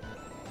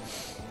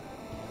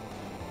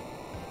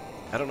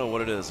 I don't know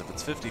what it is, if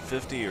it's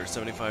 50-50 or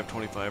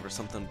 75-25 or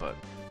something, but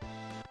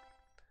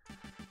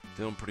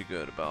feeling pretty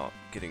good about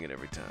getting it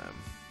every time.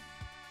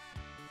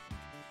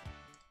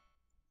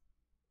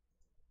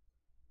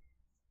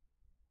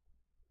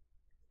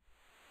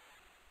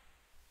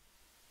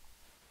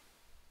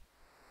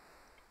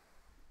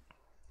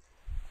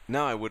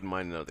 Now I wouldn't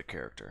mind another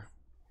character.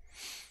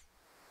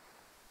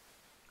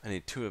 I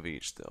need 2 of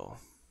each, though.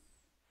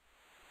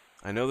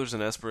 I know there's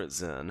an Esper at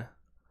Zen.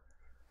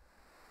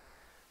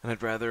 And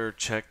I'd rather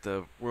check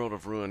the World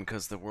of Ruin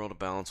because the World of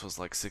Balance was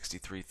like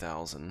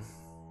 63,000.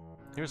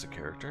 Here's a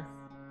character.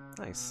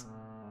 Nice.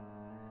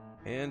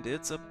 And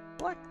it's a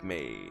black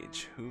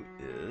mage who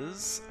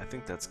is, I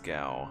think that's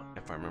Gao,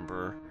 if I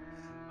remember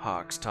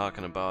Hawks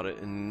talking about it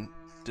in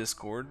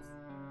Discord.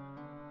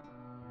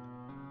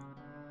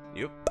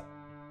 Yep,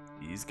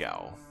 he's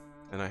Gao.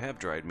 And I have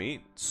dried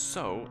meat,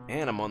 so,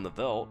 and I'm on the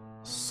Velt,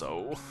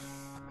 so.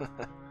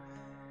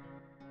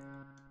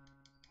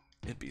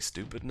 It'd be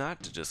stupid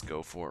not to just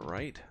go for it,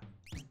 right?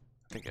 I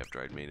think I have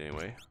dried meat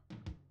anyway.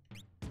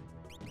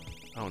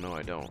 Oh no,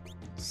 I don't.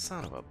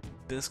 Son of a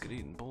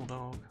biscuit-eating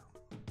bulldog.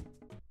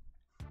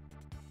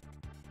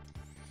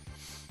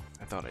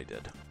 I thought I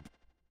did.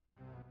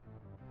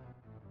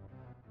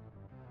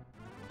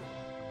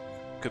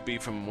 Could be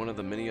from one of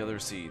the many other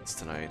seeds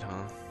tonight,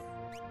 huh?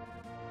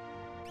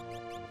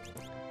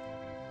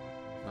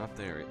 Not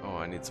there. Oh,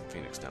 I need some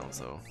Phoenix Downs,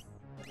 though.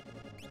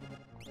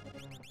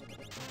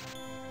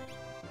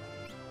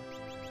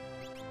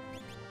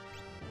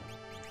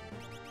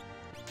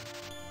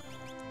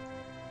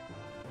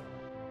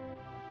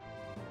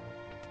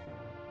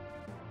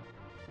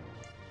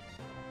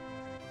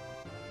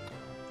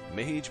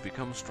 Mage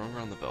becomes stronger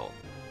on the belt.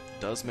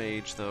 Does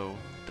mage, though.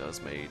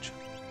 Does mage.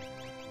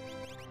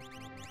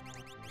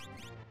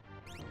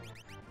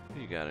 What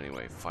do you got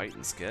anyway? Fight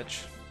and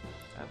sketch?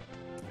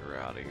 You're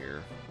out of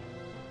here.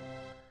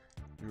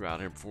 You were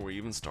out here before we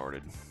even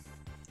started.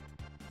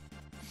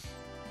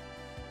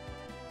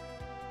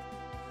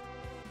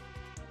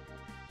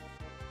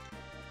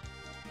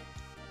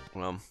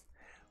 Well,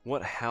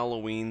 what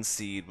Halloween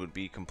seed would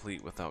be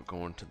complete without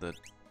going to the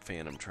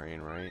Phantom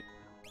Train, right?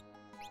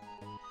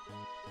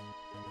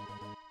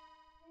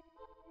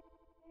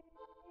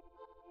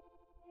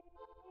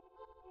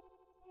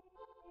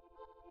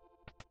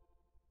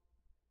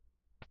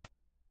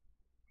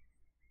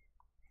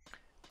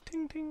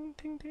 Ting ting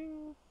ting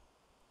ting.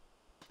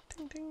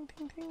 Ting ting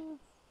ting ting.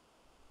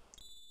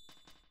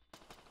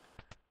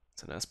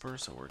 It's an Esper,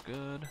 so we're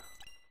good.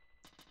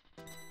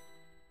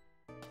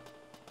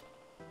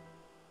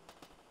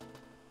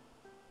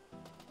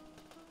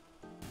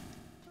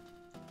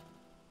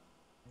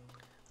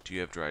 Do you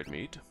have dried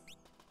meat?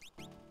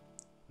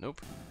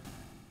 Nope.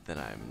 Then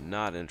I'm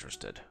not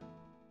interested.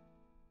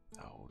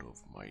 Out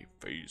of my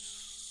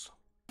face.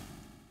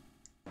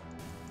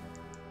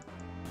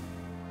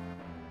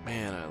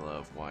 Man, I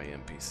love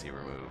YNPC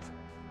remove.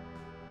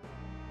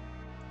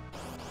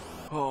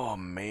 Oh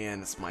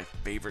man, it's my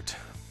favorite.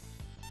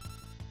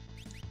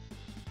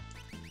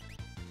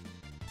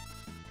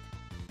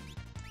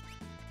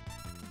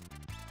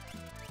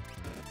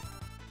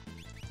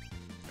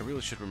 I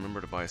really should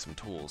remember to buy some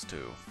tools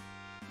too.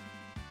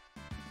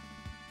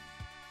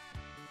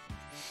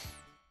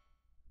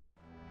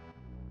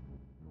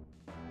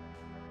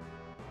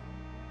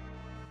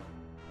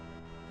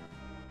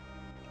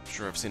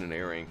 Sure, I've seen an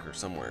air anchor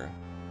somewhere.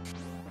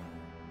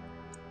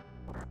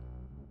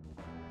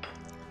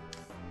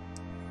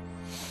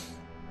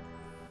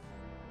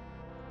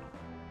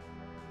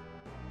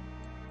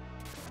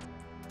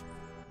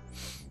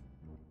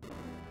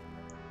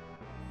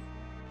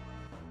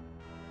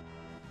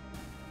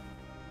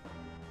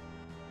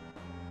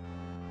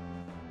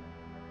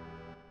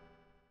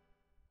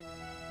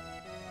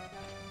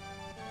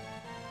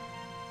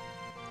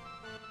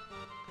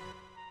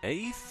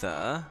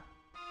 Aether?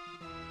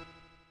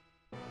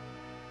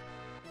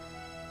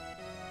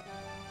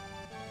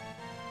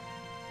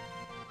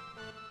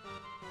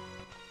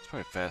 It's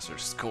probably faster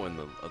just going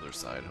the other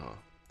side, huh?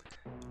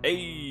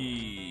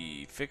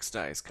 Hey, fixed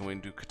dice. Can we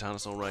do Katana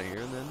Soul right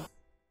here then?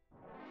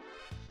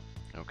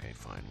 Okay,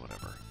 fine,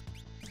 whatever.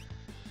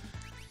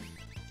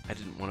 I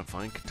didn't want to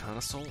find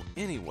Katana Soul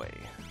anyway.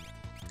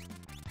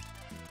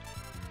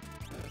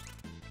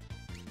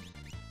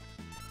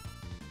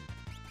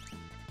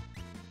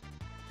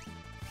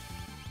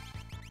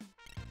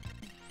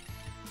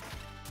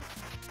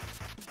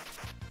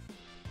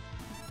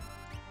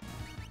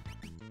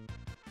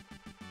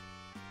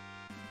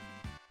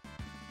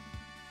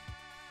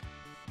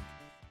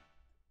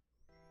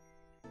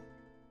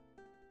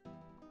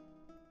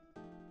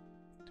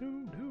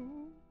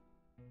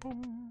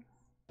 boom.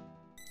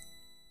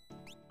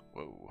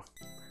 Whoa.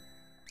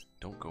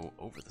 Don't go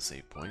over the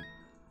save point.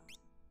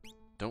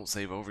 Don't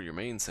save over your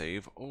main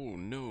save. Oh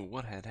no,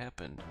 what had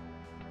happened?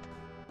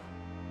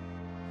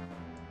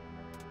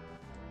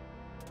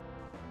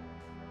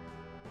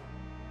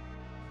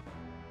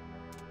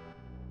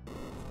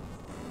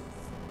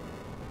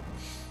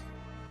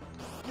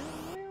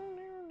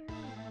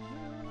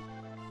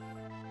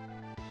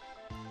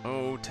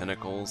 Oh,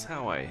 tentacles,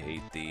 how I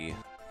hate thee.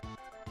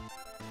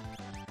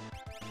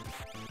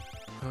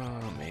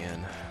 Oh,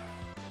 man.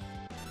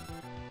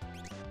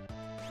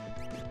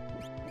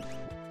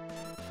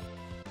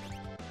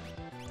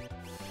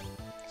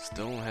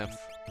 Still don't have,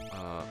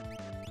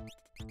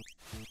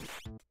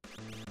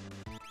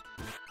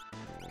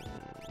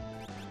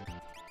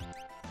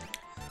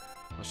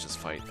 let's just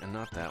fight, and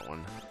not that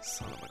one.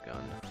 Son of a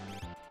gun.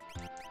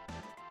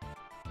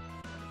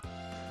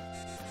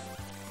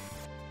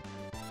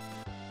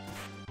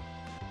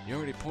 You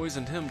already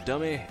poisoned him,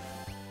 dummy!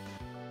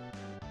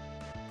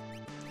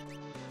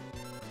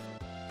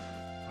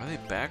 Are they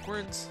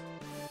backwards?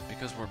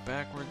 Because we're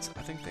backwards?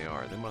 I think they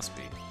are. They must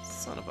be.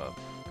 Son of a...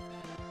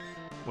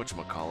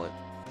 whatchamacallit.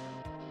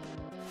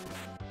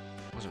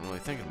 Wasn't really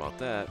thinking about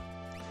that.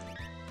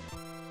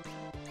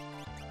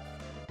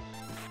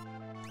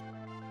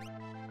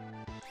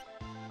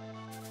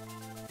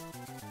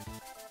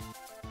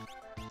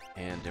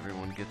 And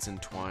everyone gets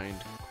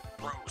entwined.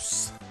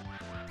 Gross!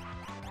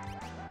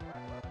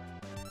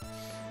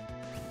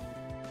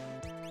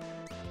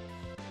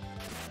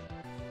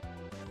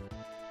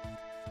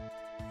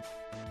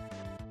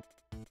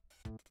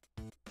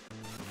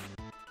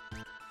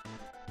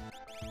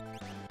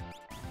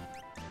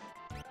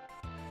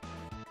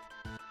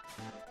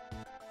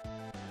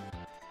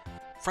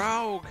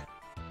 Frog!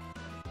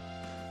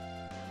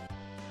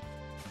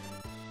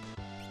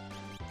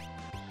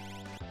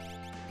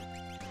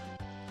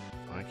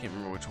 I can't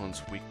remember which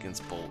one's weak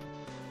against Bolt.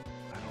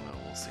 I don't know,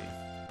 we'll see.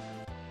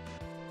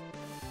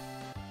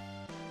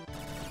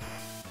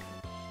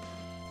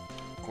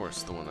 Of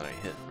course, the one that I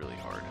hit really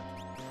hard.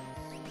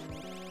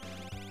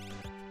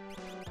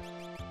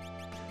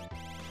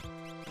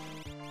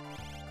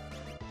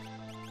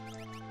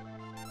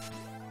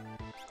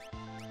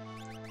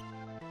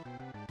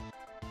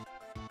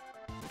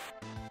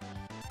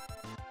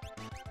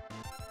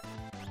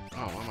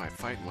 Oh, why am I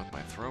fighting with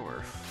my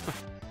thrower?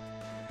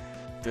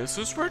 This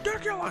is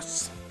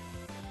ridiculous!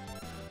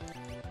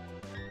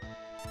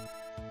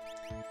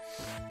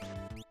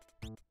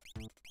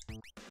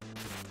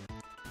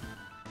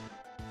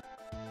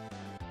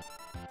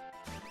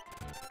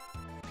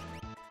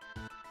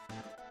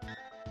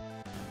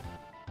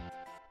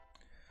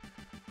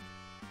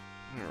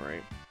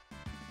 Alright.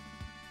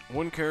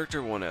 One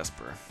character, one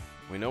Esper.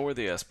 We know where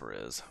the Esper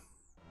is.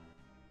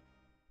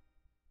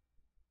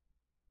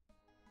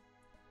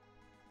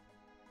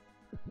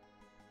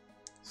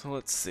 So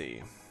let's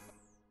see.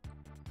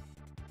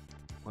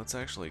 Let's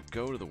actually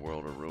go to the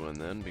World of Ruin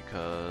then,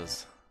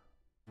 because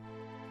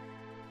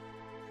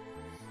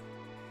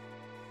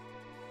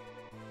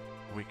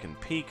we can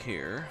peek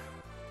here,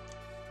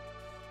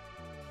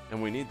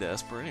 and we need the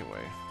Esper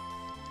anyway.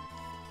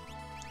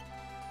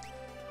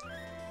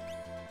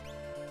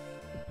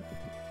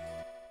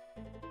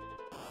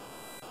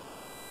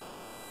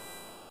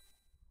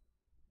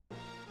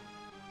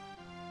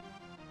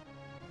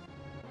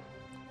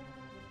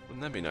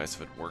 Wouldn't that be nice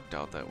if it worked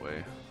out that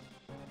way?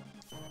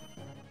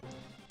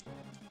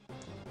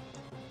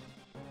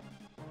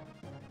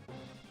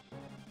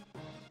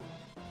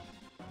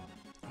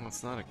 Well,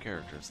 it's not a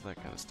character, so that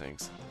kind of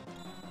stinks.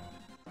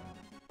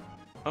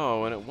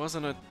 Oh, and it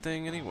wasn't a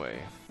thing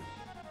anyway.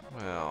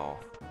 Well,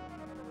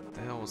 what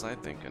the hell was I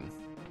thinking?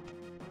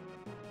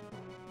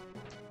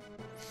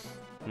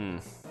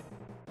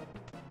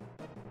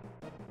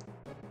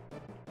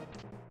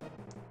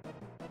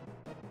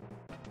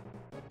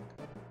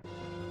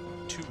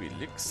 Two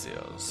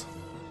elixirs.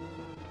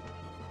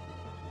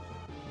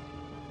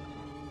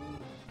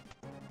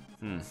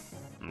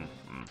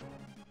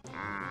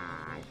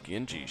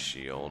 Genji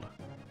shield.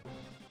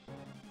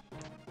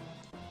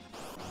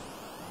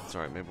 It's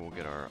alright, maybe we'll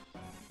get our...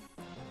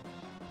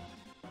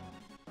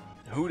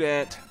 Who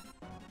dat?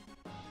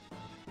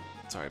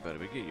 Sorry, buddy,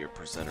 but get your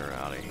presenter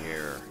out of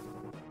here.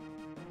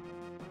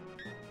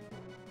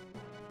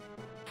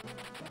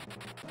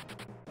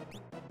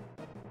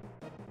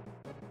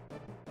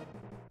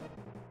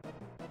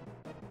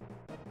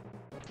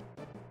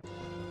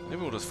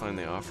 Maybe we'll just find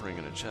the offering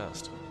in a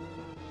chest.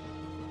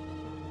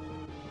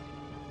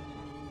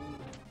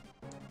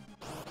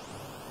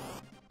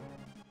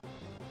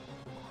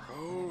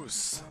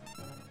 Gross.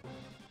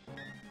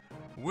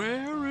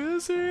 Where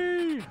is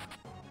he?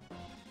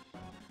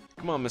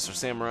 Come on, Mr.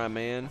 Samurai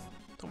Man.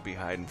 Don't be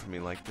hiding from me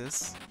like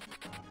this.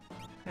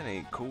 That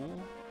ain't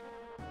cool.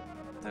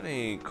 That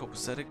ain't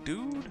copacetic,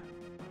 dude.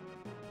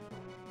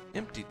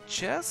 Empty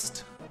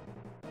chest?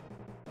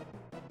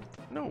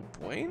 No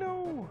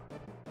bueno.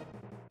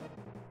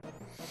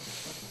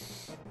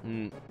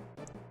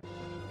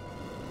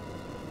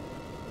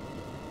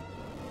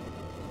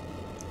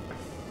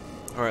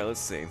 Alright,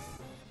 let's see.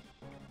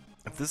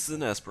 If this is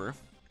an Esper,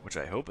 which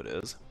I hope it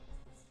is,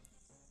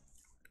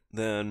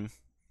 then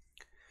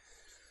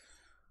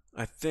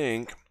I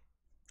think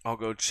I'll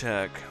go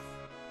check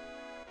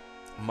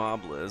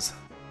Mobliz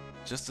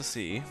just to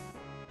see.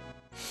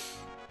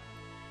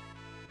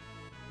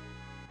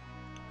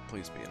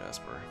 Please be an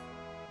Esper.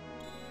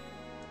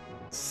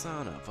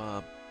 Son of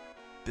a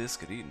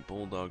biscuit-eating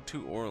bulldog.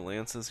 2 Aura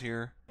Lances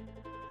here.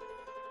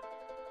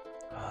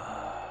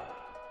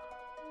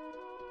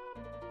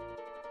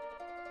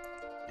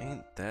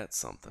 Ain't that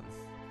something?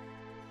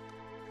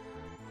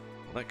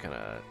 Well, that kind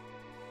of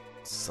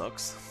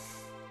sucks.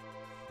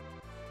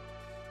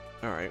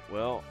 Alright,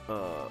 well,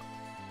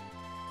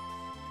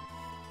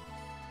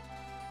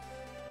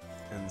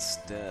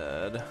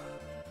 instead,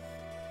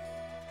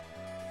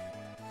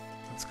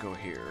 let's go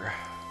here.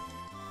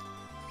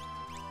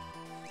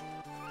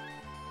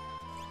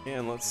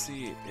 And let's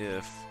see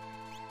if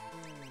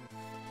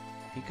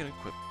he can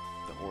equip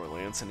the Aura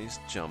Lance, and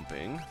he's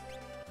jumping.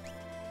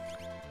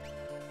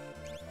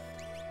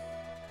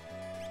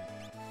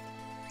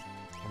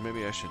 Or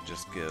maybe I should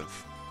just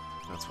give...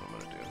 That's what I'm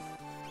gonna do.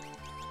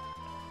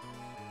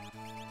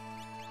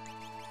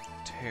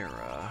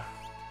 Terra.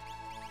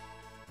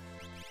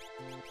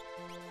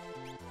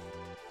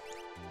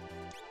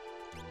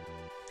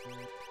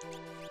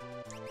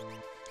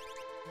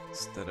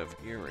 Instead of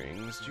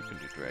earrings, you can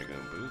do Dragon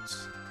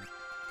Boots.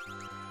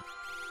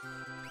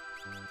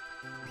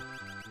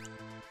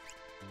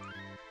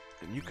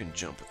 And you can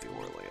jump with the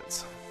Aura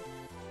Lance.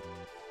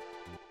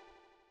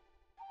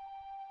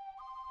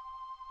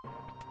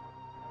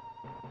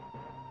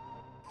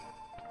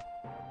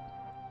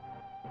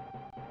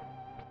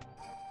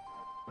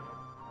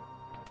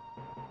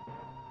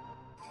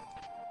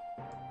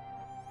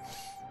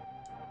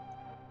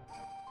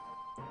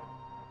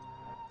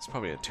 It's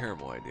probably a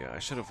terrible idea. I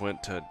should have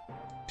went to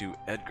do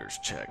Edgar's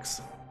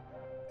checks.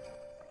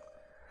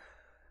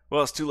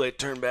 Well, it's too late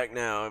to turn back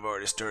now. I've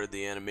already started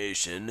the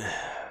animation. The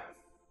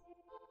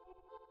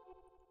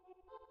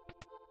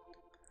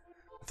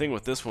thing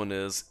with this one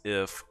is,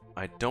 if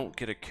I don't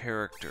get a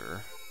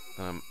character,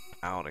 then I'm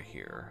out of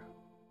here.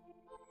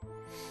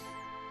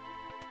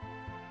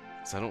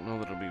 So I don't know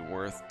that it'll be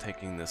worth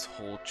taking this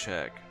whole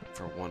check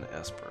for 1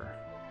 Esper.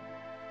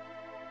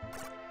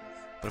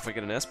 But if I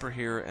get an Esper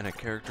here and a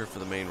character for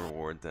the main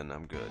reward, then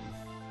I'm good.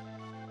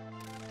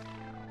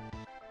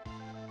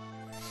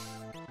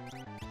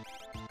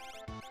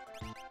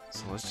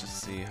 So let's just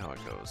see how it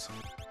goes.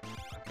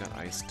 I've got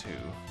Ice 2.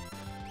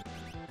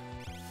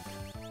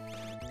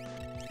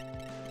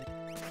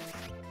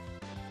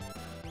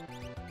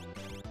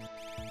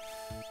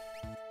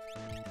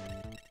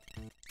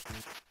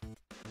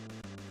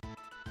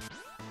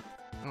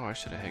 Oh, I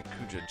should have had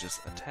Kuja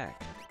just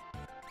attack.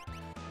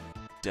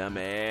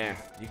 Dummy,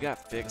 you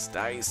got fixed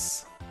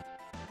ice.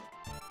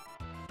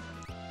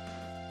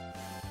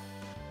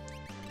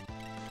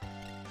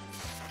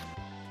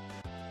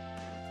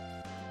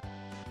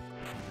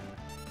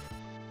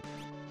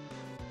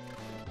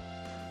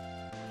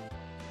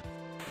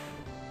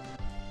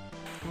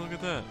 Look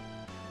at that.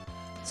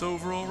 It's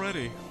over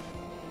already.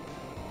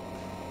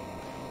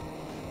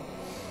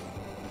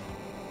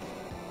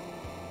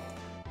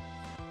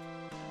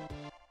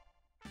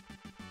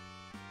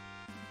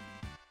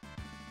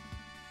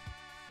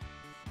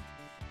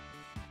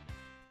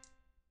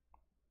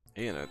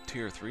 And a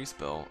tier 3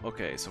 spell.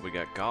 Okay, so we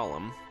got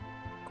Golem.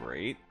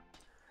 Great.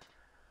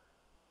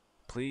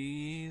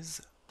 Please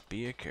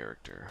be a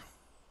character.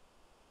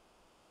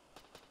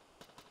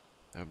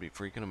 That would be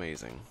freaking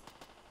amazing.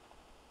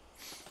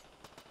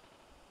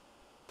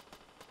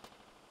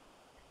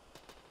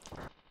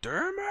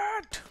 Damn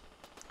it!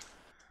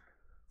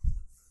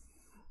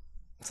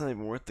 It's not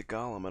even worth the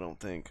Golem, I don't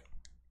think,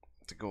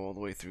 to go all the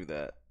way through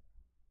that.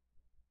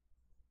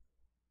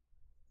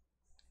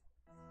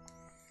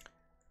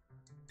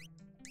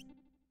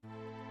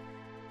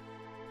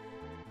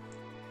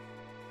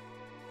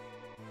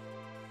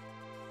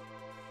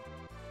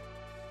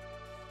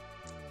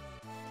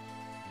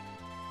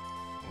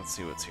 Let's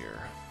see what's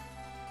here.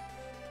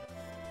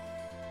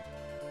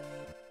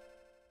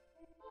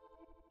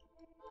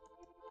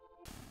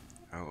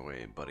 Out of the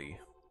way, buddy.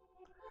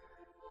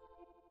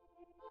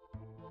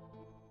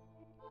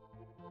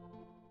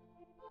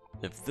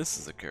 If this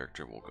is a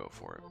character, we'll go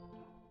for it.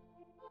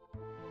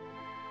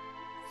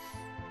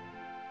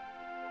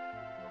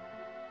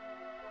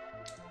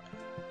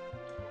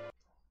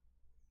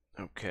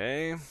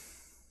 Okay.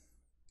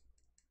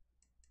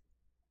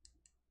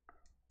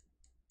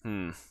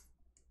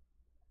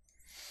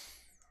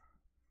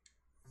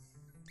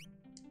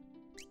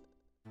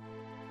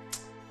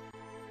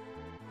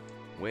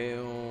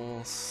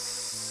 Whale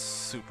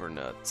super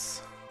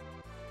nuts.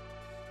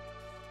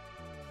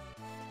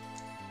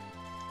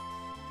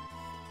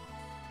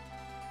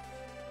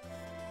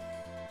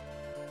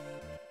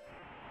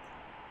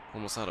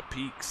 Almost out of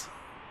peaks.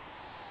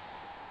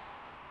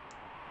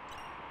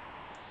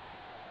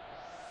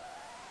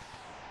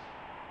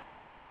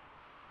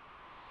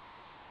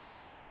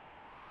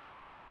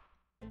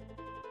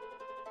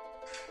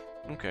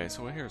 Okay,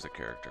 so here's a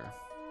character.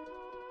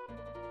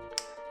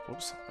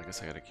 Whoops, I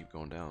guess I gotta keep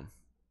going down.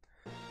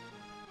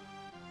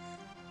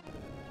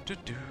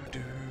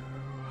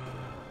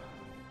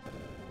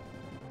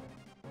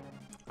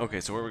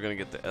 Okay, so where are we gonna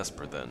get the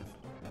Esper then?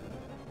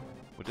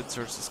 We did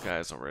search the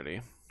skies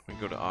already. We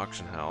can go to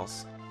auction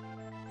house.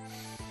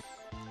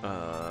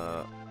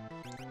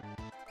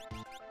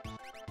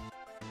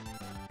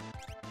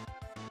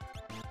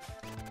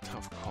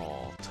 Tough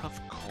call.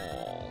 Tough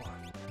call.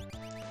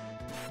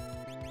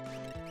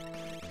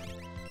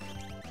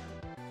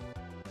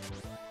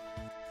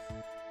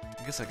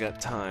 I guess I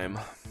got time.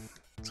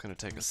 It's gonna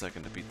take a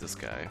second to beat this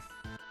guy.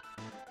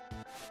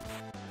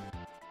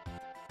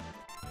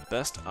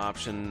 Best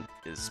option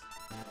is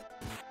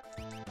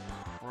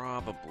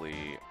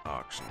probably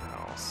auction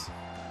house.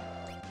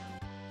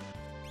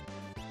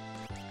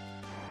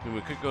 I mean,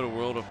 we could go to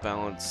World of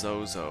Balance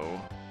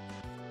Zozo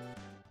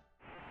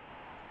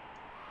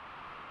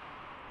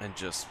and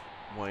just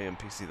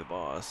YMPC the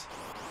boss.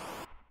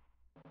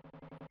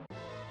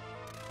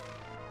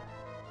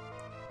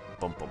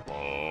 Bum bum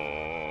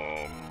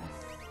bum.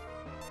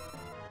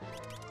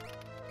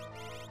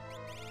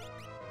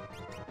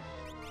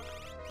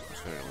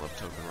 Just gonna get a love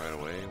token right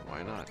away.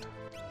 Why not?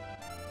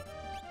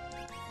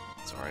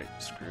 It's alright.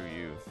 Screw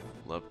you.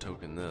 Love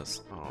token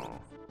this. Oh.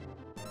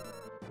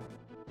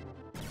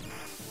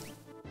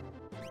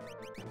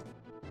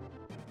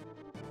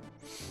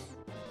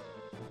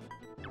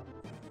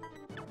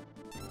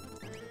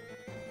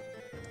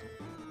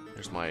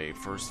 There's my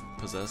first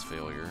possess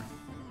failure.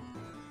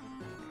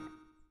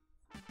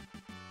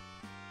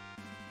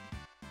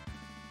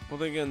 Well,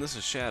 then again, this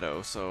is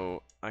Shadow,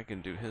 so I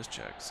can do his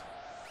checks.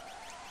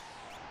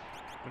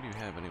 What do you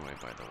have anyway,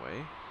 by the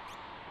way?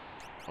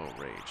 Oh,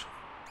 Rage.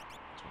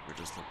 That's what we're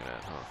just looking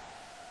at, huh?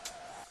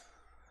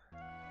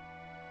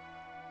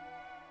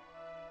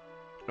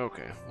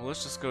 Okay, well,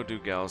 let's just go do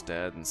Gal's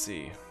dad and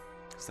see.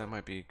 Because that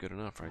might be good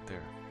enough right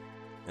there.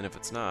 And if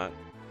it's not,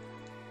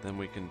 then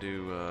we can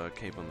do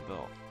Cape on the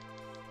Belt.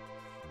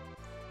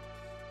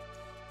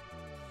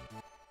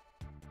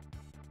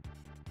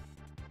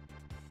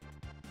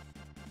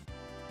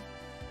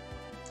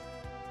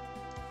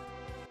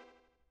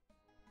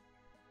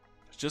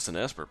 It's just an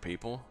Esper,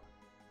 people.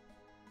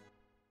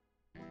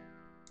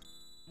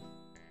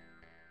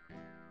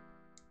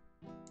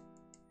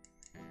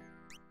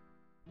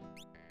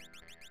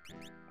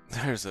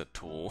 There's a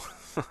tool.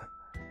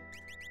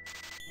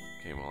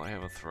 Okay, well, I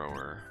have a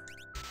thrower.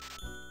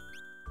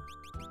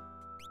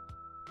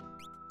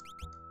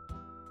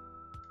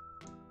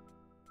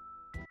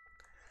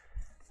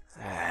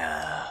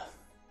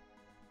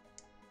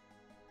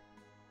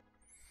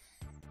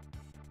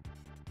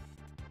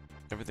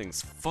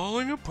 Everything's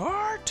falling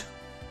apart!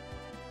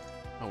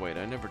 Oh wait,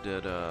 I never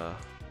did,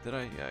 did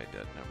I? Yeah, I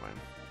did, never mind.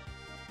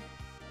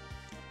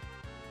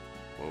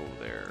 Whoa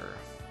there.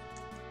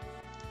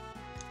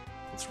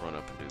 Let's run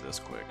up and do this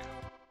quick.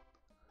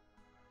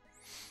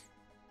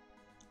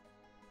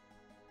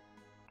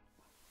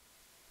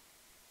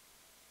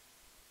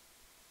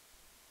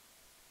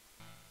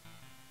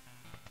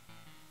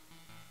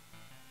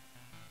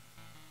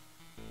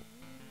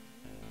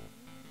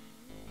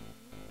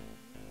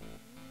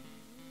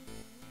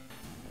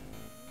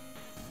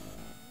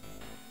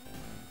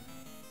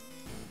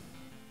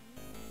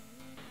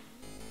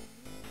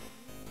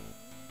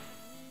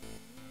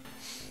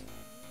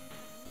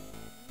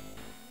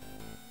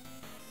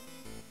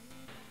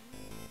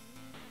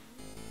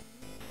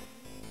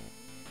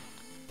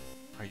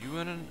 Are you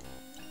in a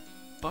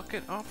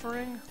bucket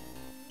offering?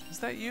 Is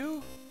that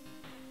you?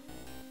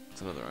 It's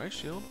another ice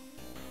shield.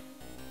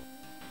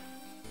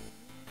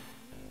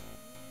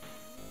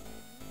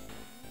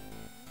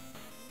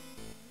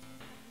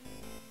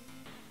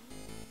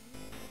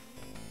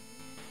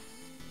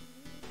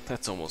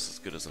 That's almost as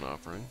good as an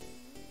offering.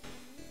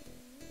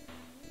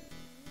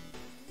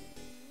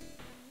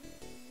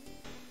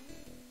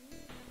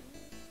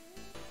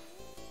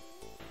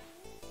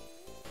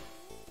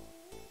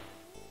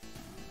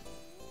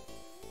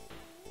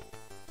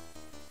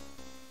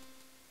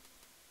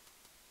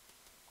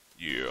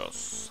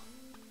 Yes.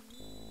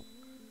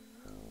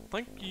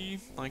 Thank you.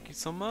 Thank you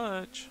so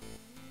much.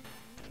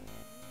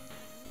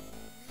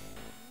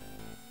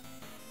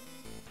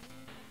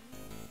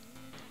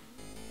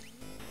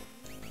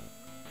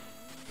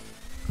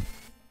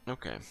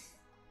 Okay.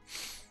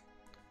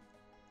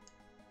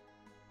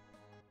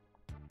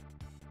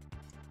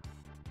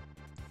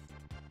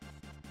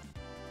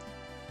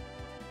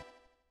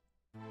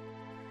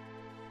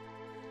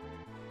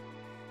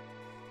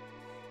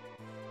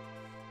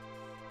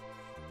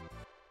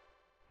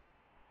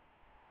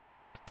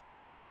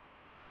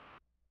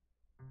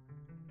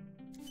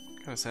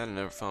 Kinda sad I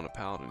never found a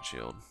paladin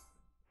shield.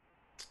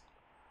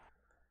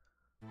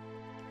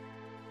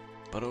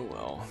 But oh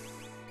well.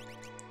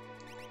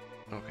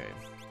 Okay.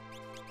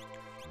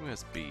 Who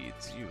has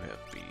beads? You have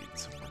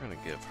beads. We're gonna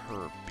give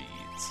her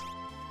beads.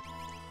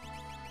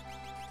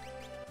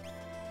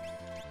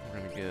 We're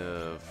gonna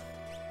give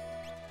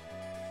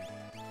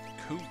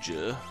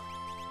Kuja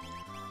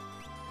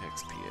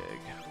XP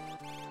egg.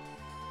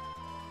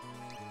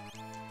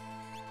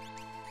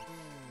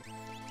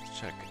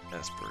 check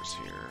Espers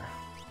here.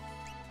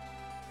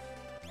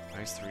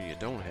 Ice 3 you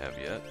don't have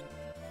yet.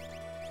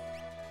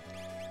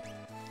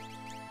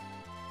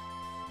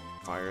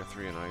 Fire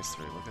 3 and Ice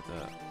 3, look at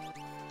that.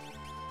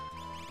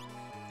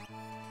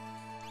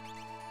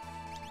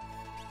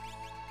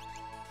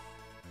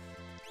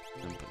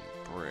 Limp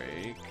and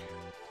Break.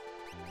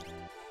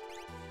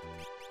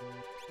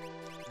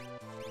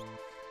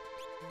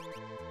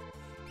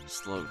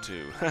 Slow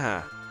 2.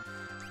 Haha.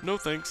 No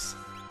thanks.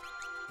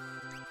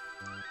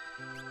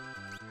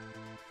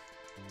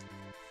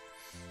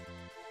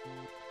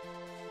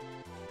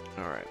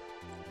 Alright.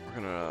 We're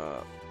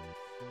gonna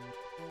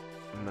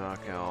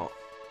knock out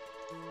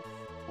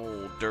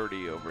old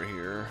Dirty over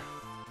here.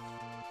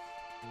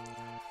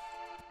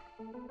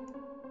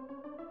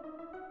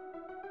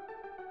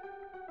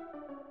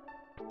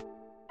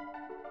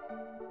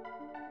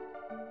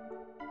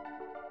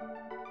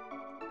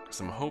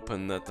 So I'm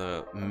hoping that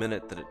the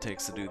minute that it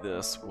takes to do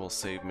this will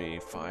save me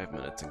 5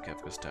 minutes in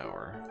Kefka's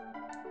Tower.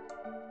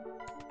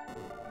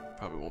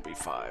 Probably won't be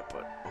 5,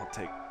 but I'll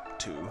take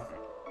 2.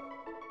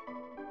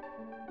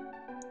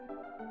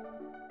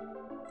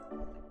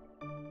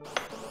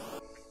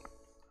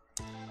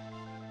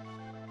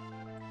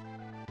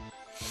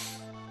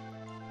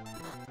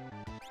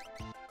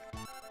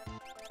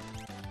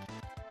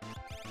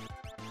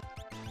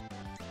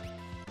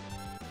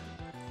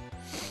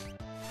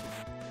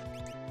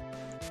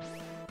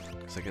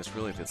 So I guess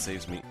really if it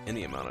saves me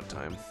any amount of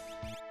time.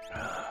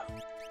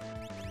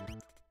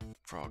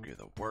 Frog, you're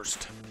the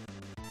worst.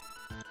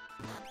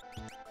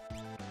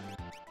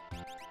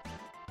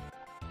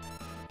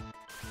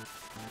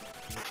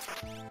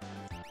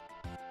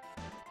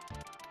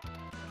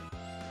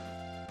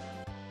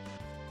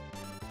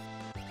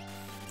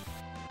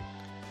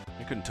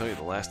 I couldn't tell you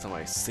the last time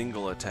I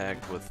single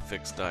attacked with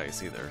fixed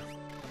dice either.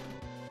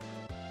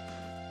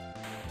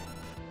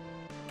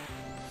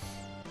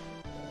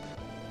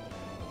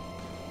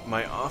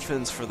 My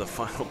offense for the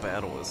final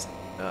battle is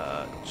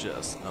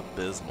just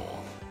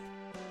abysmal.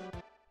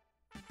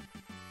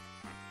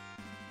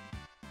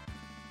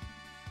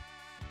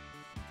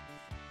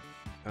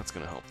 That's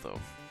gonna help though.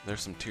 There's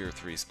some tier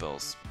 3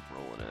 spells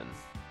rolling in.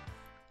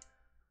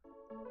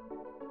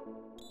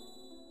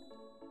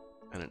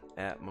 And an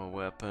Atma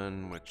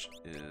weapon, which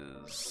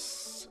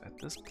is, at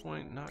this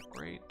point, not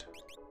great.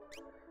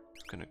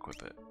 Gonna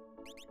equip it.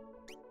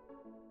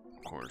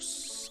 Of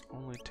course,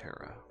 only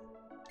Terra.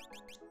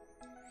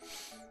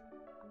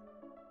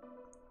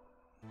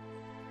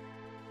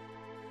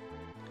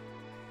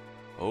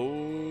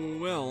 Oh,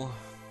 well.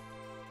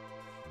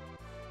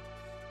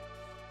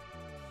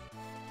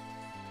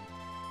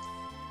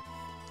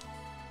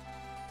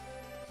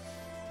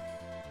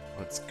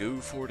 Let's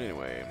go for it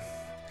anyway.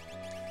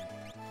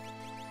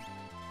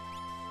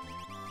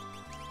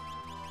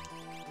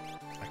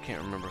 I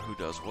can't remember who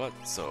does what,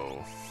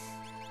 so...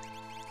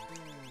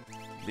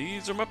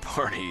 These are my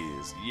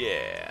parties,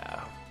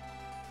 yeah!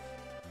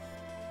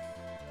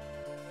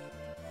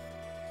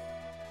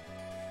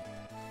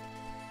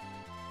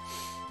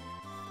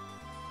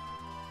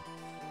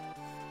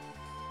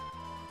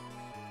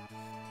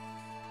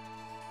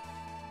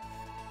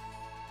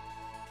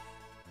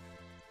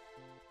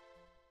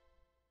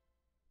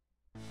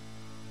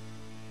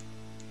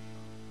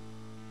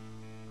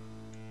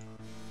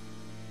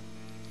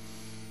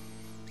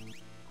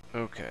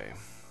 Okay.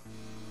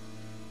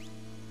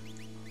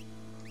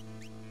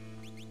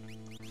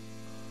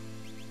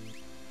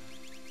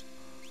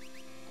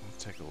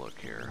 Let's take a look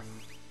here.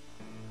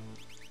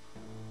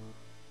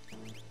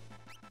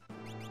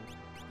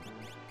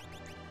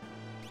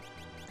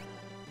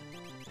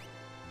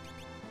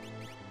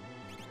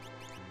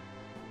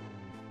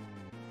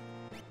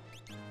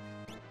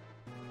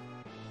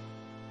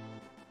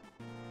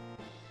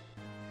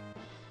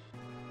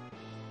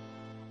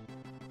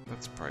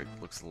 That's probably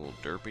looks a little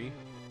derpy.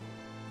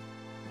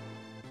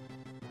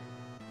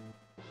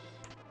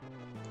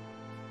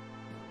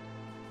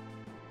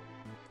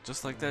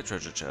 Just like that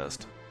treasure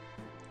chest.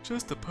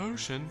 Just a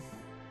potion.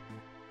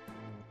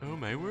 Oh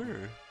my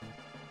word.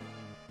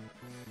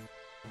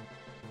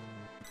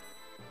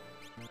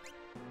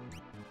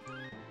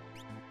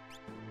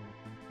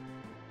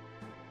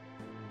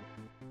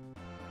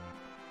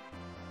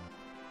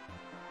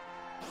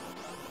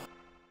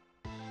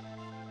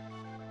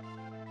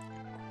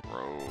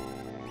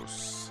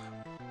 Gross.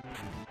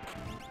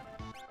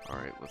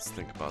 Alright, let's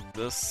think about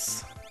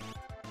this.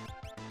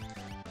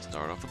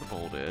 Start off with the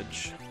bold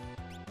edge.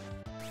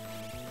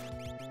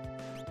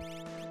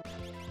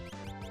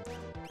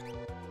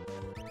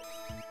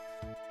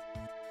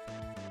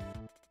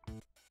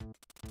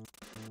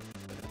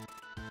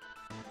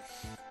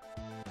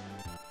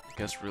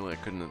 I guess really I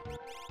couldn't have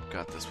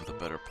got this with a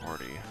better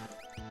party.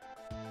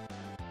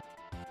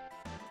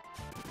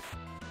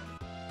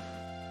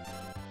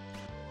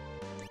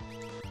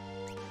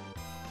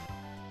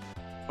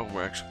 Oh,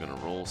 we're actually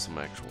gonna roll some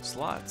actual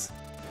slots.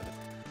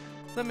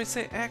 Let me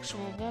say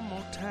actual one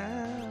more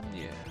time,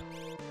 yeah.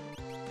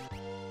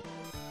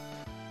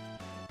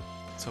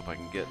 Let's hope I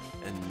can get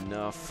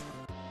enough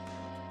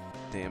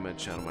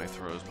damage out of my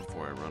throws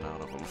before I run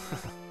out of them.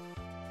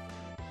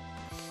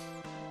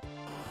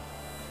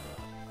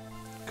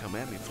 Come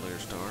at me, Flare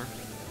Star.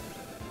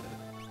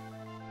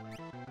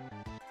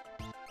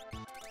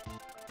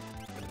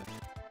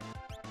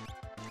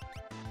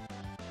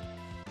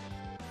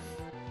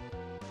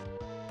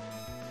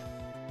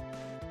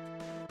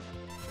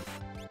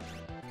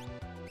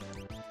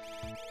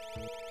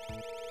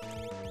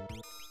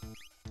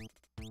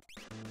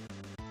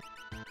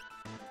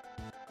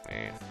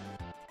 Man.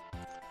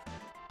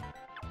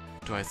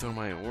 Do I throw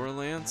my Aura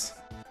Lance?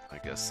 I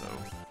guess so.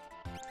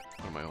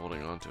 What am I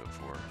holding on to it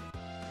for?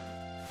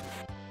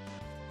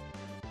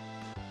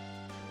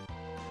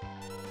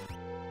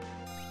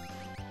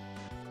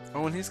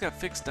 Oh, and he's got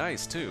fixed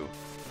dice, too.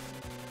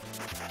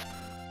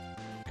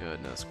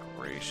 Goodness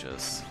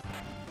gracious.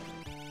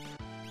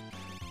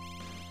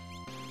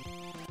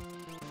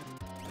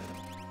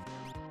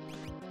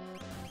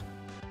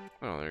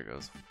 Oh, there it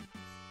goes.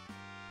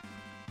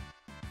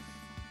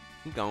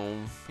 He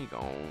gone. He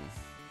gone.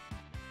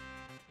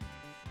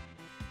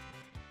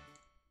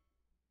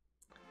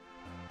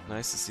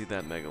 Nice to see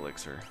that Mega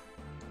Elixir.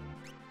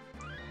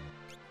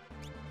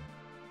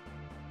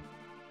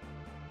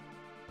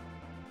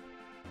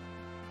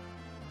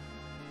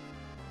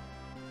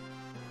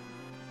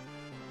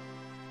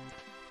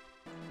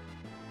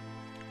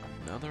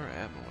 Another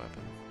Atma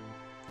weapon.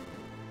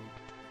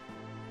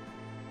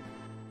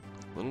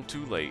 A little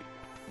too late.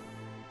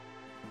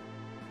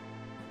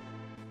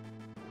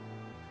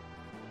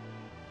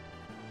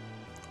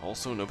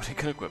 Also, nobody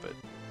can equip it.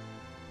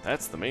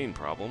 That's the main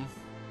problem.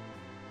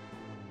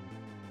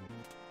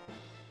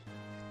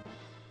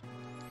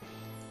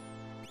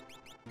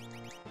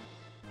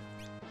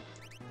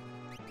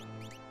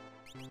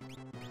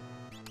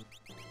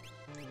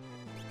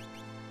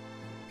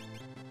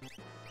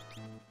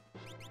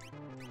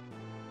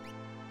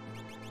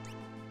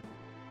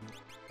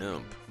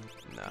 Imp.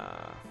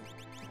 Nah.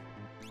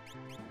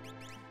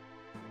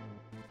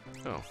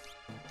 Oh.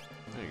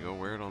 There you go,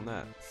 wear it on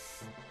that.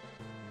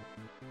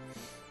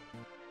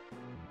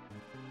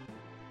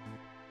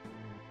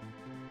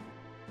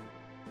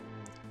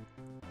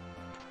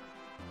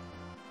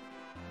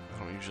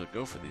 I don't usually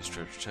go for these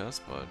treasure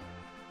chests, but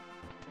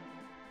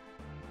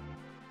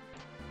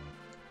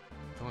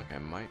I feel like I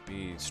might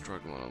be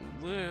struggling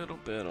a little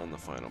bit on the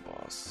final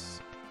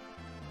boss.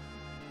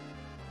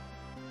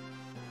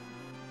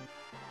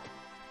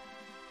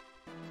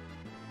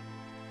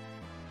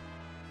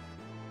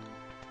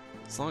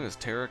 As long as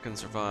Terra can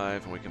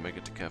survive and we can make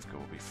it to Kefka,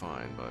 we'll be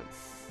fine, but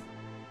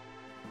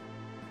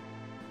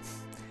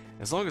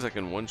as long as I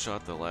can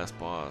one-shot the last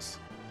boss,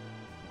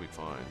 we'll be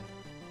fine.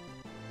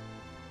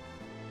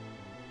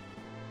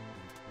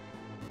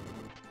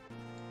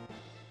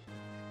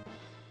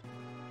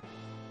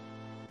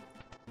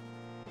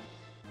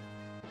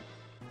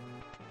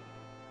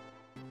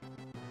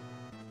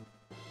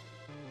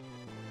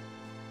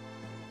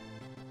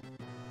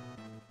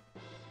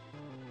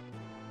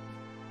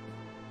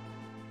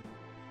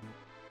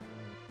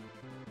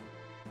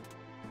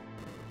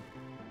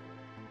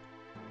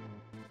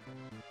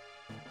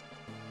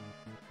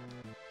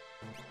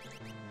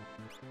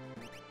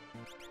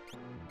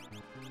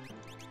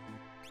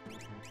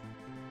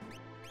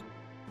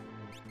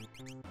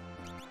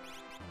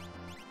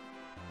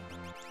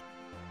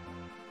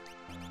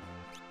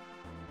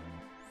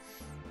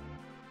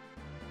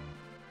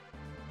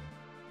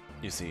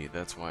 You see,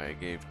 that's why I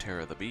gave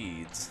Terra the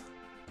beads.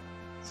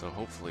 So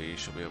hopefully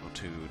she'll be able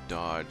to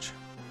dodge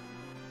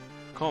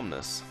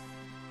Calmness,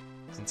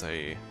 since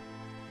I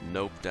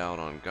noped out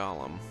on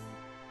Golem.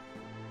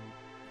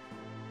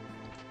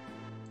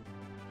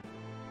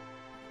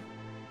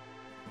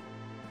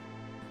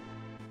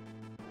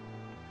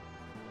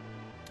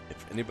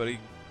 If anybody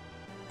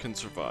can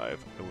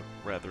survive, I would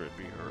rather it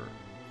be her.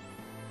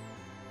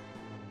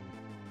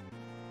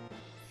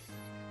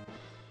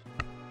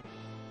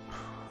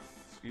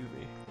 Excuse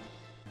me.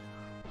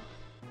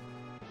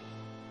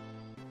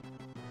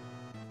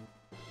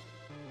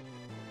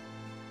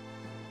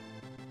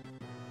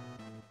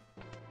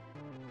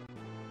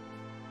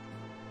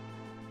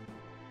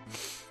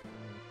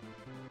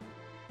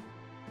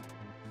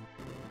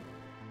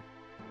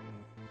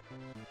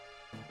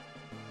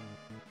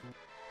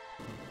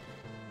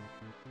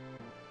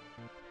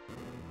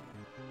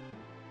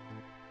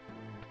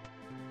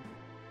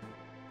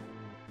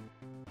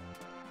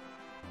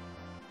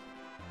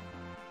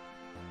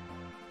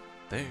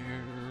 There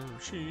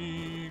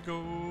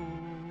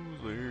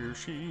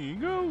she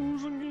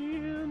goes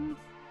again.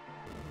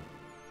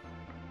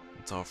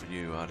 It's all for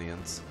you,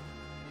 audience.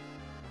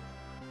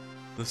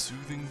 The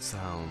soothing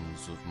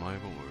sounds of my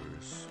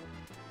voice.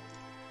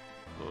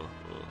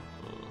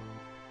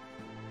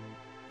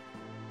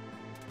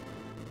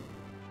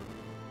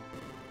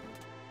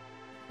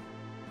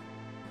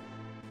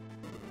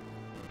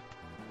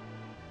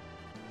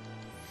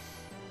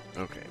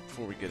 Okay,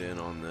 before we get in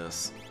on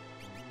this,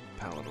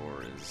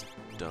 Palador is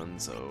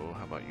donezo.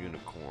 How about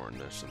Unicorn?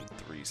 There's some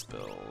 3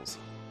 spells.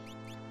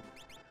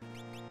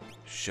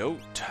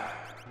 Shoot!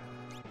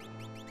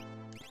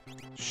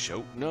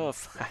 Show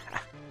enough.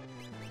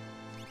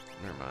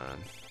 Never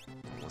mind.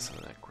 Don't listen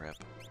to that crap.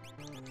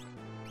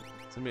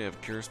 Somebody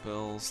have cure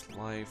spells,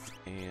 life,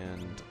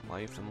 and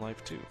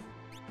life 2.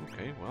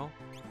 Okay, well.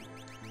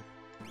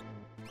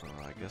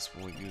 I guess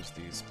we'll use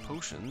these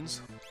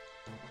potions.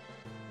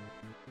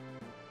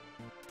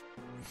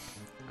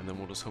 And then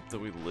we'll just hope that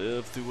we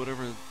live through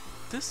whatever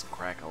this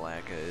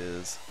crack-a-lacka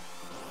is.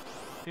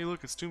 Hey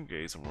look, it's Tomb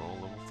Gaze and we're all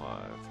level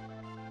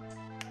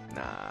 5.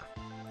 Nah.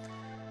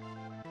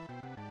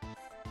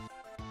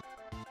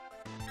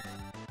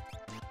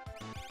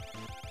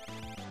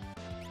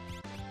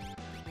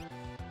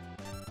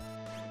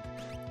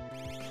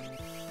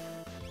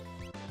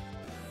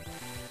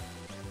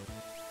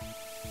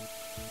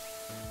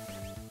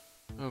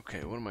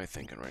 Okay, what am I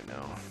thinking right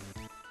now?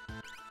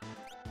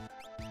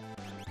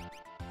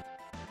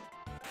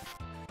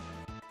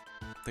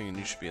 Thinking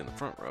you should be in the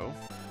front row.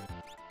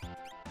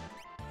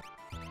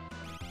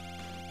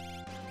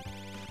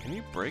 Can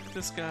you break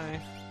this guy?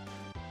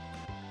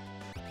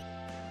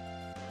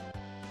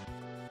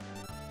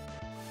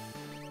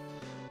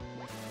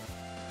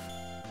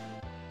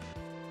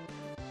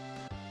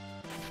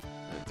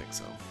 I didn't think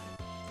so.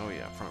 Oh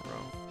yeah, front row.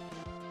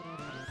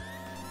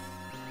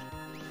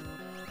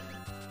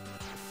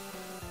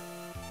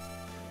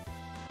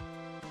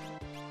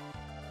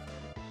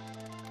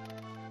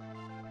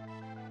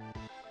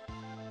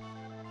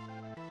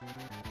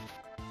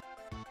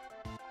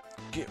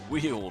 Get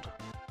wheeled.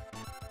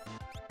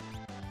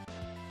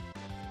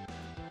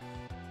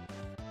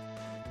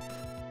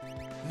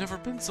 Never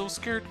been so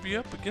scared to be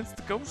up against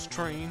the ghost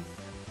train.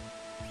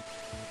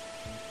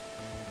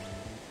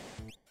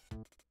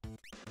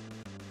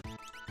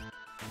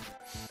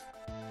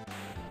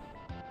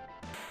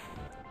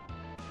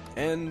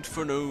 And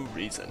for no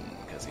reason,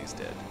 because he's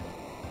dead.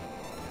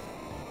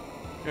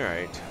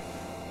 Alright.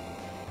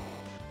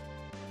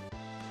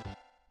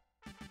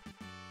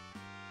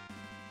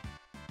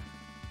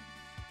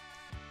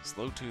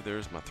 Slow 2,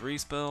 there's my 3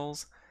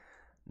 spells.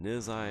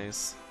 Niz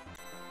Ice.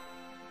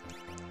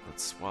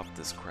 Let's swap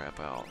this crap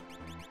out.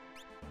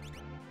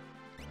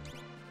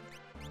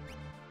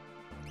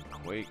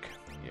 Quake.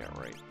 Yeah,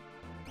 right.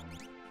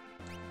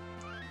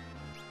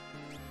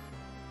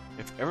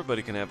 If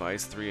everybody can have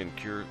Ice 3 and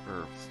Cure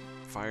or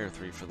Fire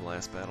 3 for the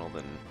last battle,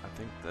 then I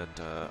think that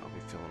I'll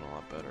be feeling a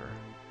lot better.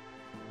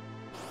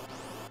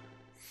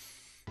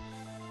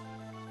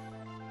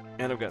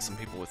 And I've got some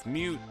people with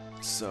Mute,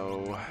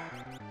 so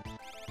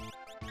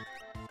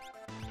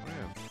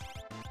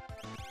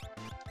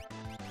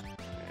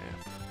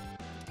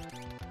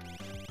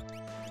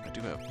I do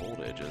have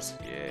bold edges,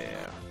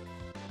 yeah.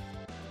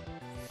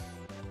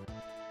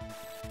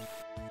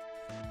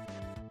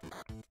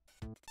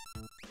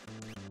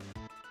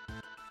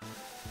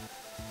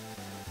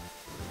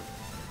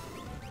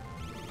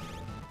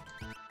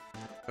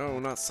 Oh,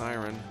 not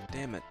Siren.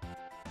 Damn it.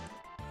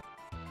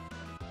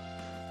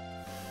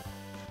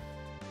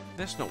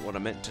 That's not what I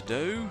meant to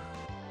do.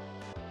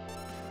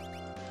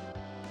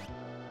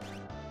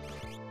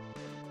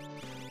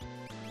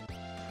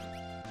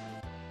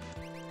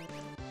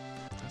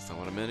 That's not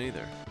what I meant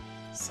either.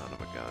 Son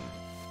of a gun.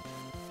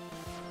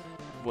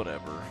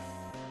 Whatever.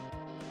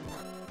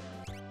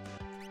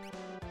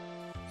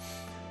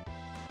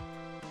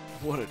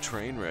 What a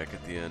train wreck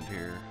at the end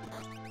here.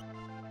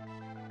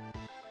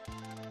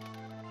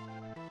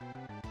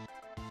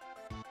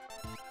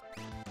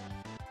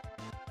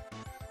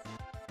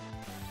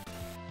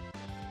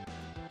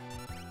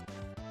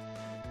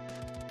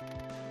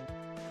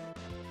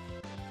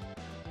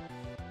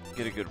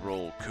 Get a good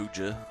roll,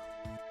 Kuja.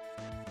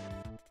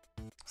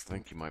 I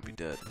think you might be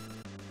dead.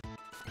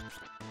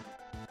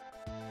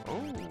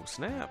 Oh,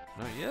 snap.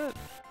 Not yet.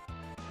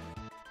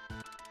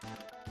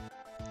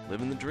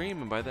 Living the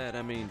dream, and by that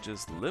I mean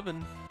just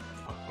living.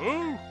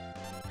 Oh!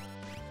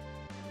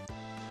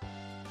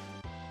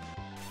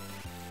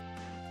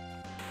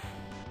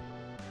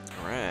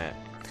 Alright.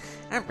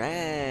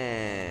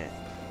 Alright!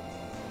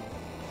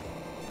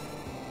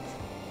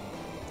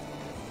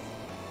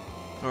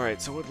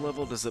 Alright, so what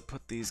level does it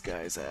put these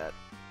guys at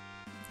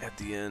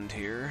the end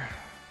here?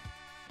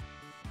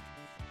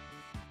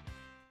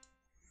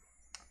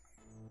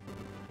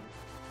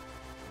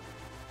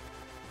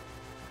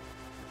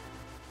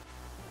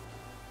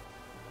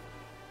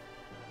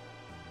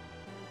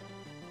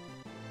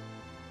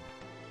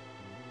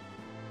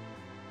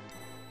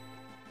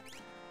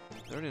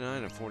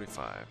 $39 and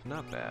 $45,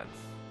 not bad.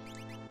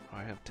 Oh,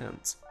 I have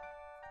 10s.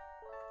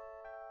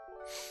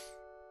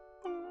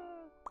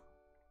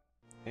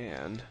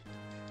 And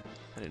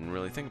I didn't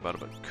really think about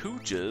it, but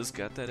Kuja's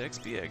got that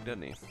XP egg,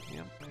 doesn't he?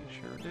 Yep, he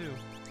sure do.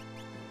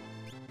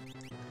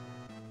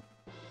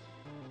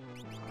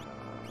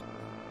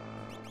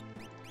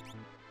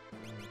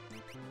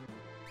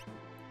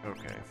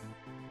 Okay.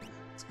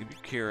 Let's give you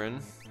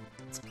Kieran.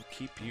 Let's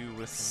keep you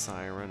with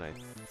Siren, I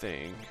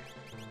think.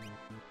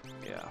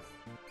 Yeah.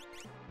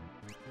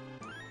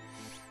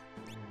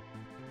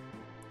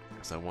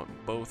 Because I want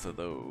both of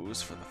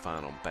those for the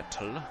final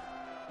battle.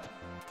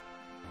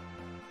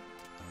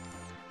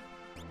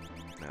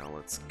 Now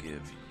let's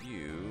give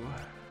you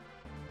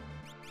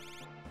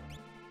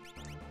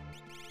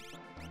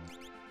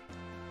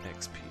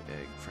XP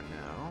egg for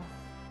now.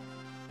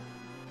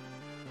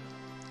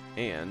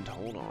 And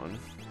hold on.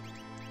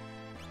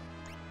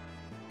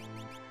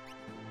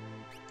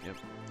 Yep,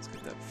 let's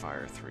get that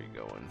Fire 3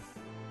 going.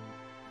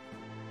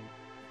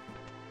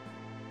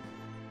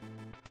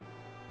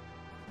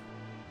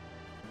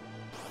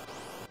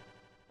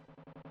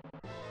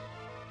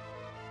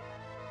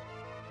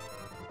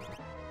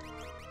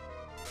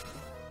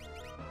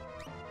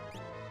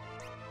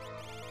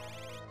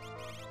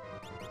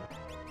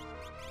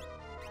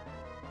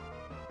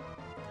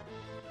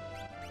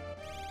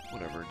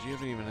 Whatever, do you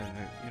have even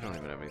anything? You don't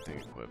even have anything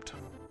equipped.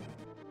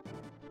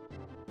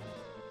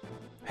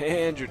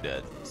 And you're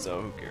dead,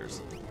 so who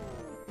cares?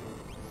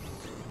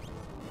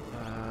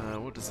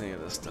 What does any of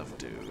this stuff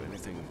do?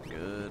 Anything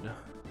good?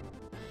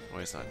 Oh,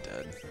 he's not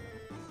dead.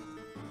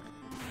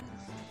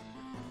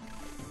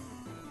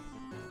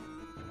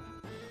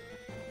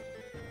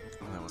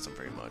 Oh, that wasn't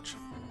very much.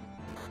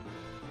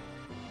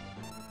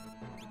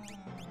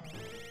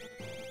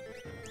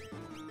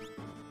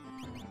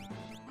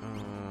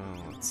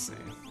 Let's see.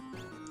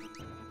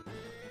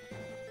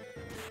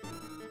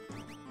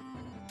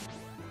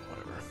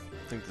 Whatever.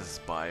 I think this is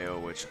bio,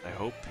 which I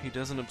hope he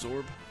doesn't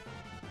absorb.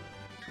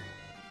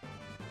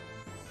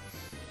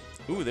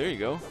 Ooh, there you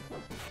go.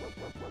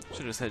 Should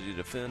have just had you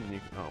defend and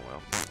you... Oh,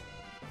 well.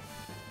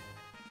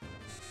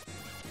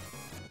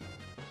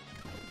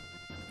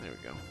 There we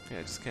go.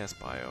 Yeah, just cast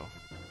bio.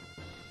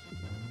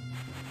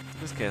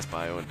 Just cast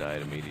bio and die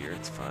to meteor,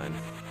 it's fine.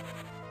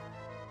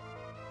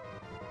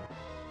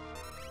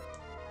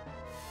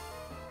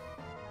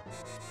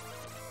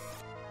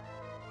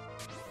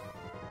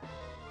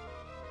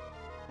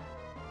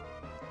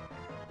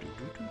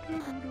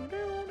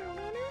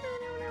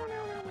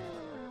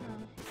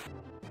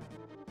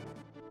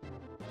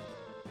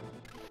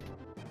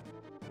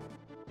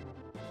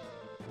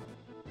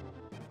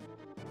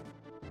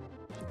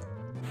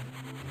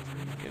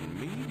 Freaking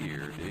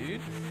meteor,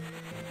 dude.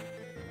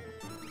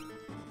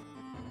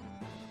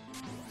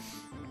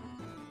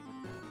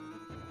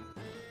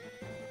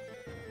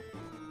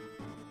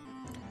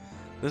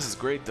 This is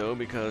great though,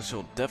 because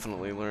she'll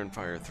definitely learn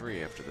Fire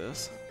 3 after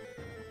this.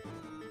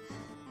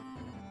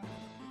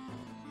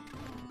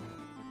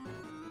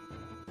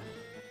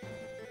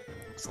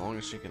 As long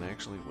as she can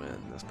actually win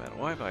this battle.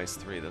 Well, I have Ice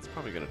 3, that's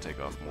probably going to take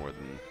off more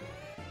than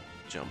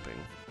jumping.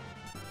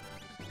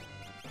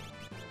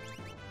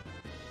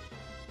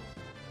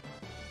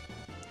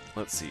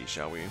 Let's see,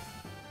 shall we?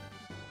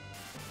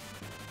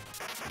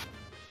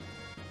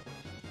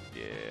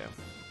 Yeah.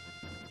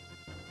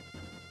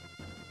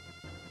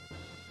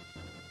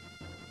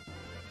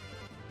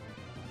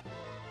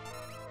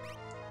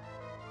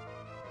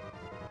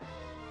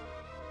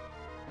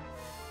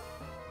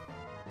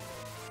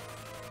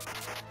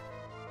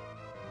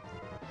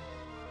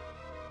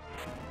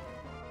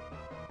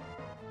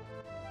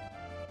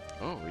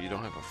 Oh, you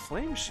don't have a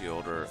flame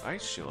shield or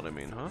ice shield, I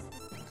mean, huh?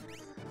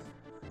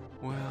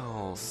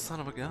 Well, son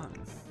of a gun.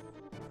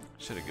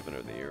 Should have given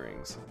her the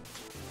earrings.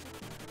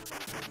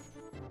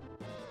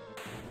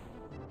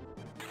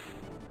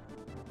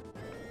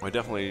 I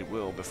definitely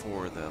will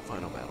before the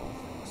final battle.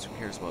 Because who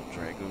cares about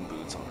Dragoon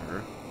boots on her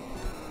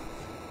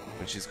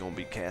when she's gonna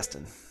be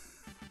casting?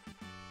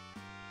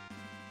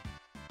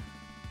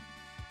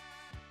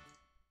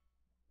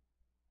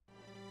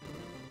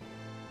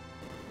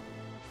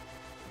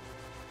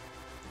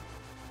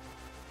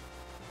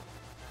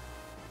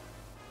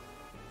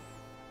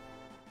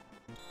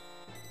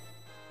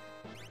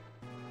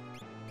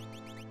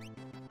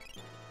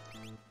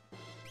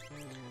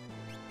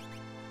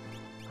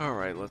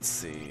 Alright, let's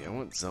see. I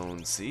want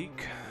Zone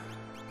Seek.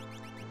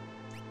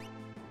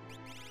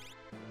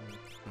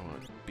 I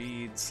want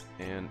beads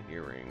and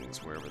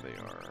earrings, wherever they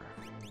are.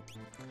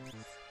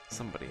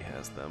 Somebody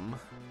has them.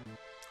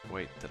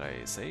 Wait, did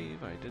I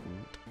save? I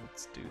didn't.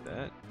 Let's do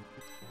that.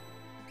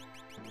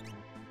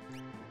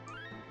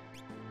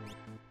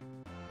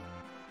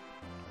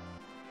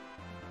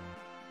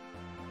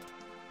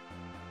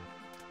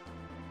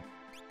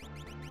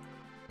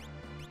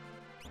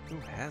 Who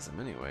has them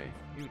anyway?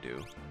 You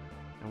do.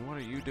 And what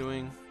are you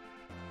doing?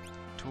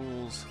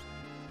 Tools.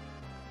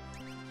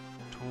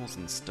 Tools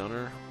and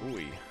stunner. Ooh.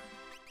 I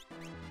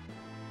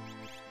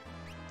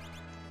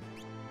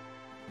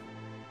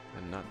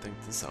did not think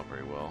this out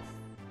very well.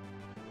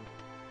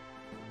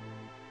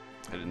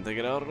 I didn't think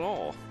it out at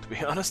all, to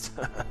be honest.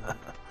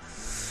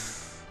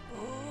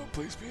 Oh,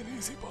 please be an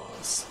easy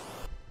boss.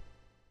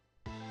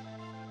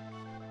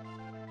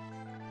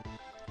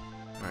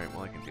 Alright,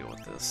 well I can deal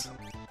with this.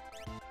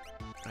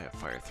 I have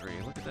Fire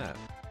 3, look at that.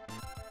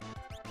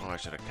 Oh, I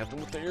should have kept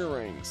them with the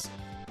earrings.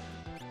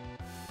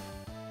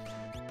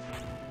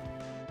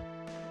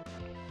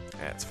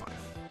 That's fine.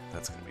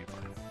 That's gonna be fine.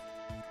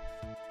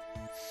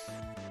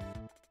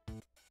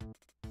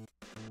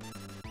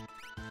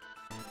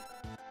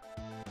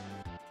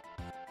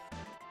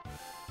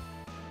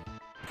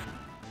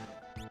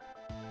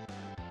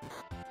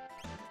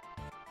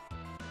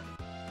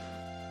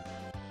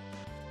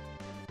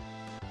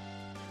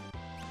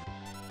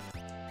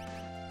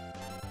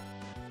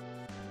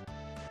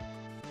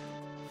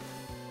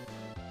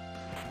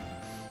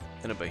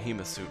 in a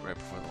behemoth suit right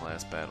before the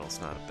last battle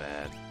is not a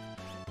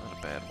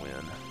bad win.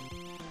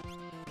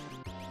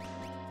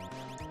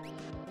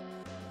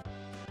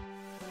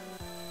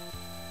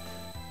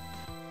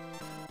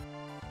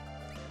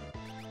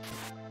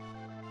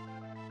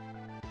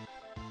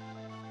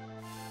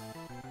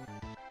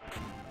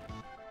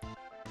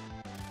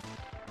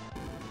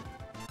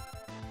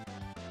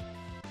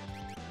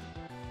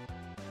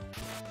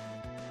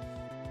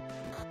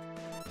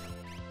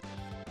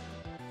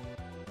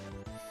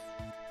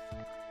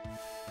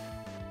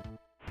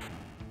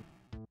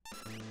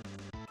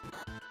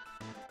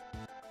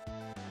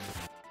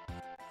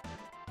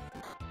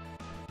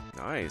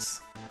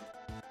 Nice.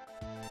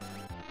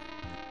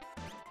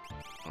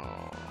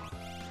 Oh.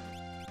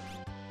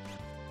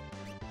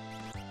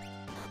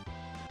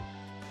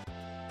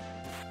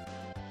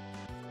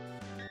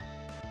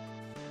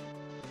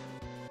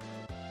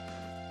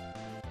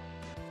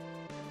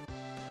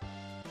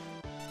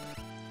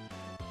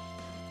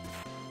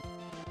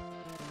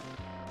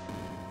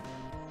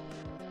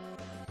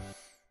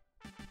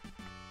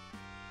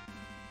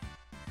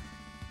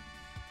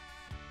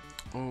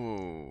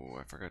 Oh,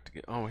 I forgot to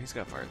get. Oh, he's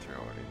got fire through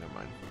already. Never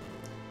mind.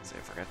 See,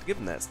 I forgot to give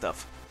him that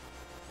stuff.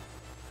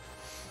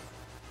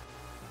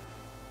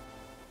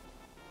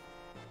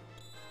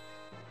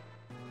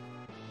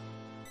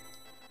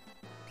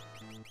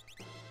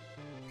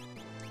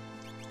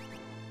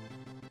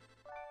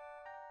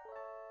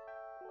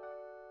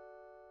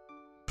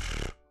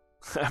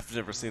 I've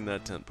never seen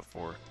that tent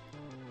before.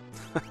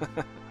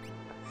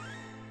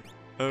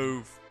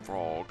 Oh,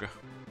 frog.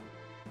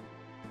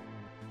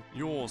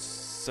 You're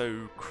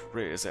so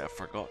crazy, I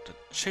forgot to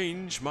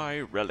change my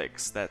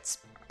relics. That's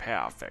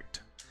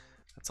perfect.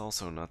 That's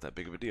also not that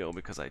big of a deal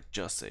because I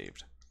just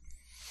saved.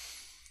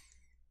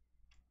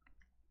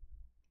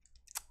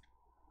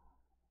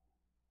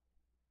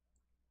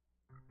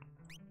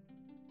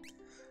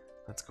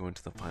 Let's go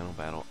into the final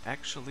battle.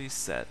 Actually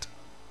set.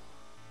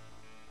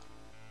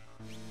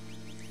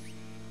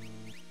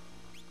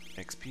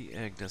 XP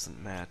egg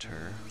doesn't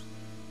matter.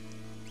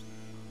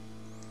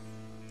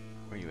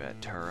 Where you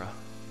at, Tara?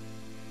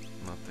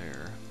 Not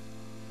there.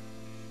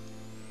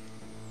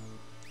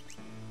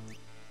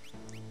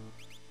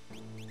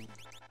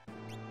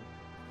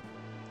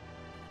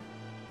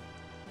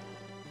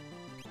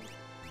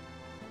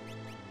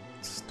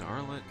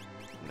 Starlet?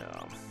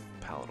 No.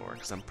 Palador,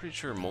 because I'm pretty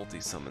sure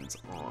multi-summon's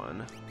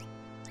on.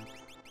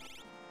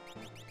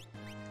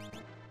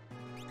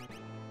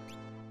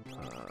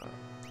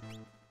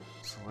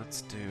 So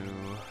let's do...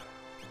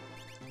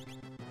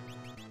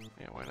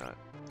 Yeah, why not?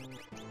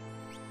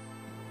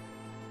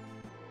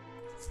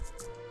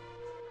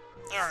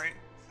 Alright.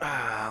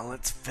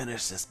 Let's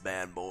finish this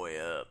bad boy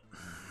up.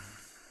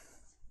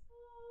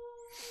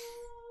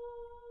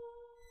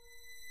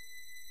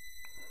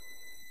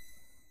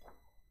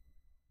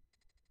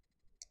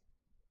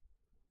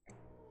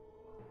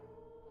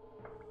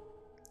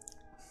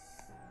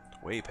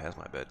 Way past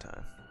my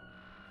bedtime.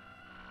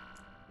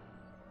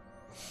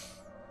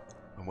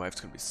 My wife's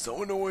gonna be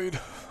so annoyed.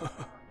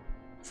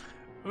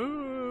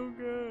 Oh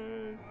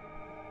god.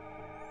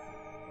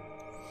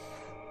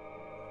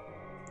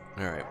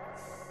 Alright.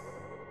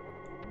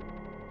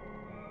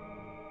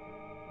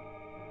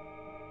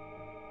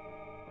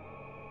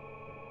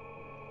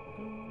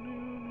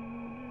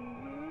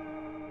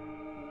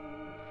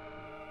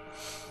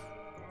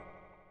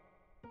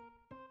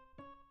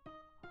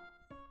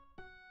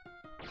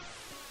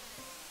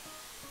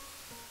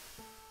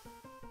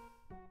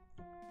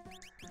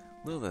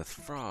 Lilith,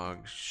 Frog,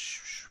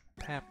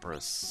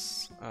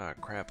 Papyrus. Ah,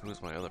 crap,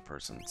 who's my other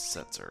person?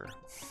 Setzer.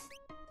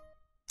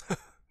 I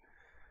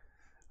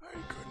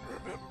couldn't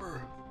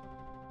remember.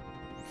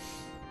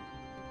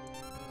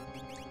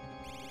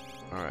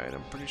 Alright,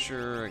 I'm pretty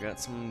sure I got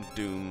some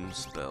Doom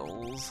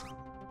spells.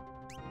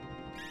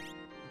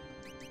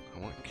 I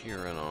want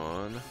Kieran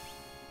on.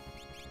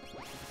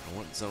 I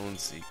want Zone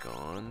Seek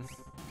on.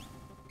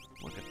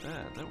 Look at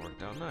that, that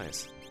worked out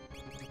nice.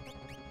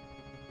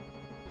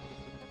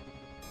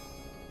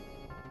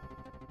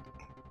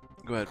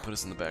 Go ahead, put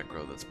us in the back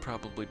row. That's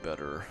probably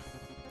better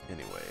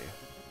anyway.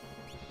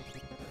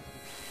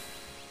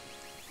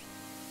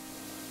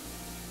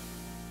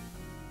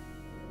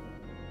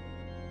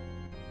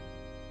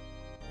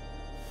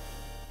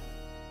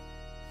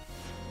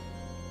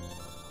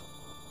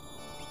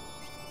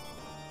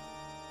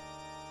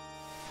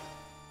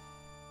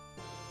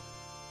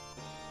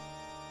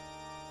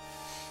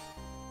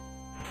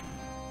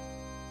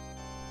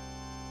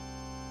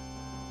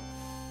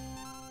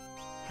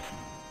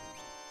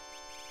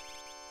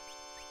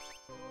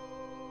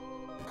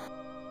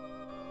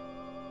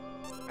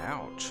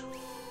 Ouch.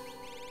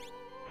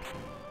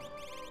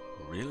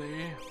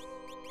 Really?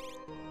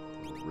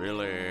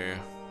 Really? I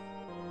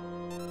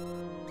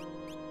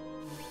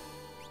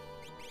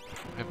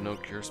have no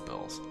cure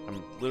spells.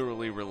 I'm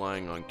literally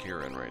relying on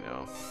Kieran right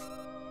now.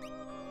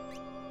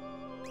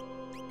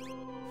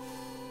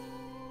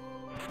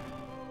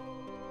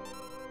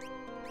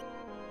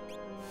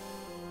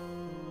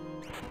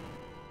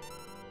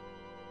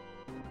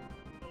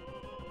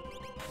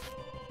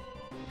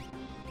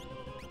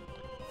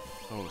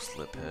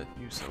 slip hit.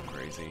 You so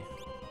crazy.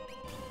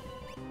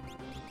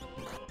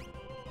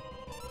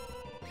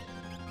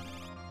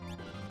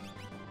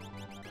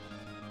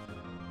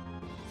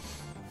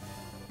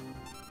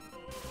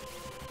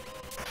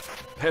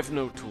 I have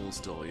no tools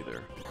still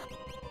either.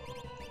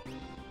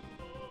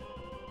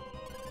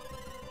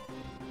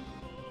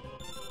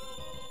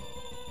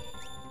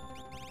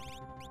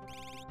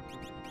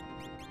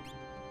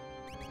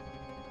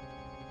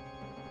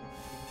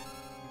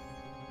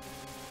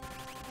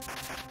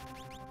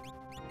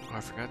 Oh, I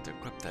forgot to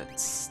equip that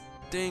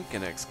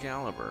stinking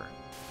Excalibur.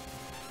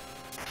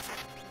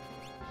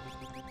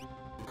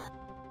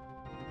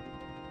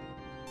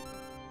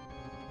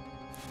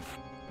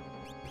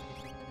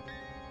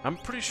 I'm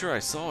pretty sure I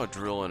saw a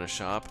drill in a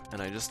shop,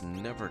 and I just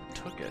never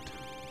took it.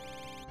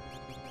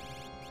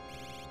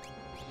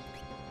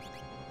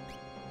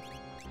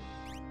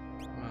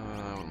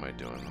 What am I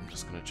doing? I'm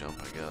just gonna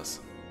jump, I guess.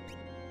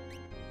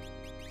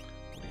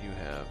 What do you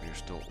have? You're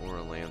still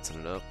Aura Lancing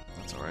it up.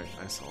 That's alright.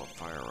 I saw a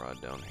Fire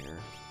Rod down here.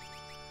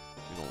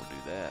 We won't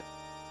do that.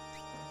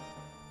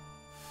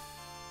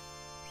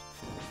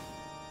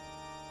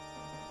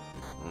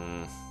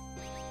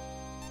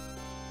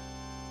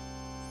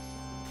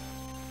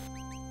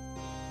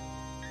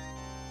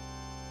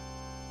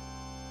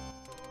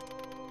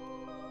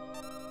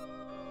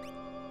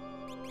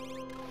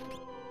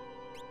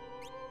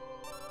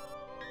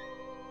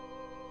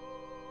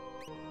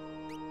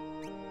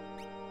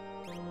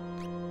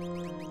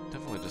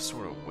 Definitely just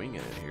sort of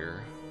winging it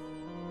here.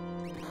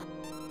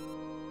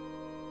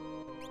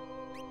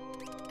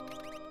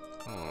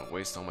 I don't want to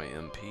waste all my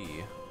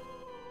MP.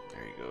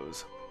 There he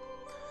goes.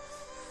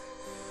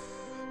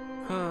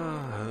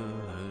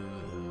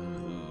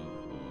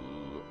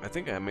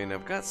 I mean,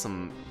 I've got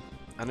some...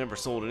 I never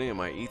sold any of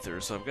my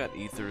ethers, so I've got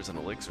ethers and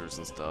elixirs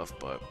and stuff,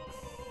 but...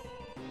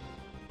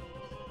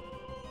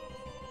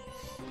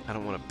 I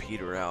don't want to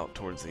peter out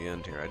towards the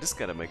end here. I just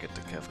gotta make it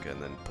to Kefka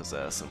and then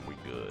possess and we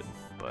good,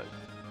 but...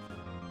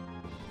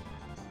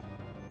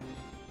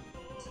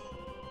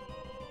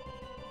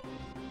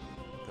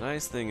 The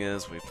nice thing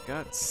is we've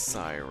got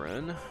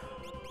Siren,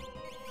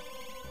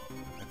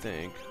 I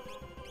think.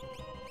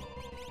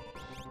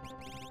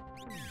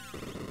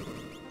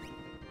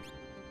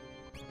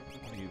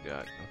 What do you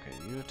got? Okay,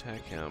 you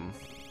attack him.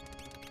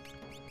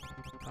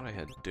 Thought I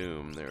had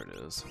Doom. There it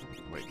is.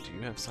 Wait, do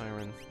you have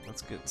Siren?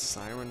 Let's get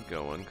Siren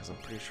going, because I'm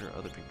pretty sure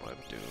other people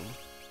have Doom.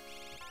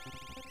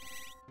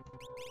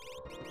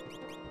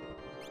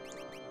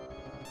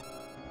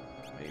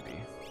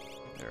 Maybe.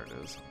 There it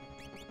is.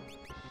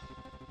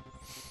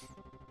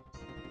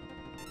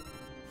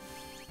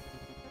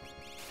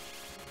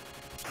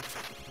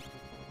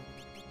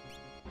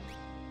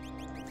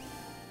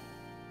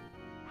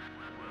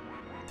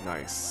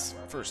 Nice.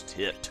 First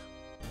hit.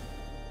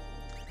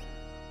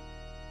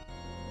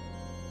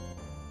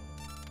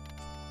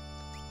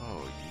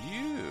 Oh,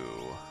 you.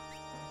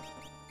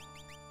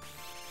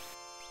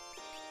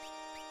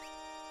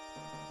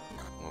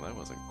 Well, that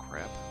wasn't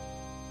crap.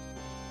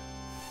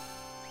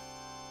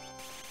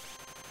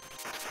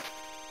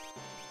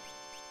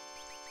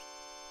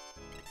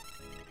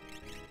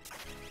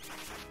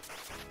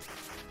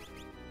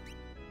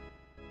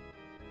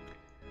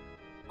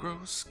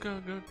 Gross,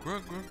 gaga,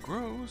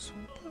 gross.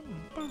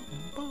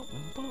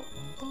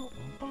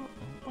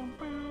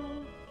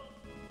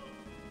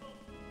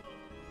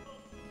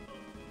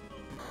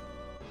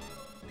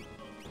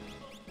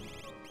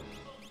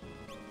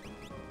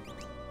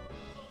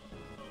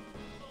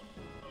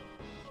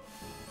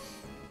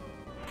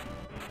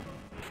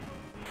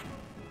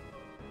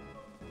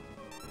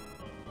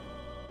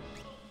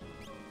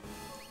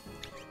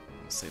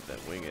 Save that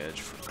wing edge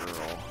for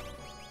girl.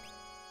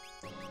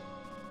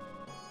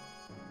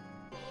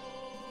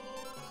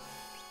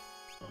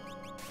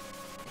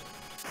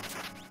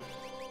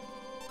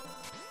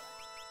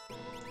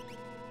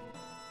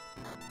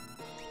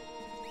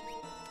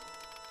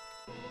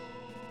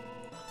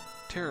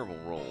 Terrible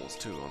rolls,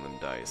 too, on them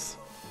dice.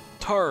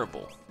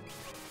 Terrible!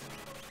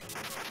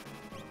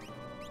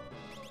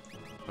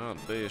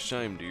 I'd be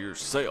ashamed of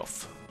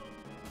yourself.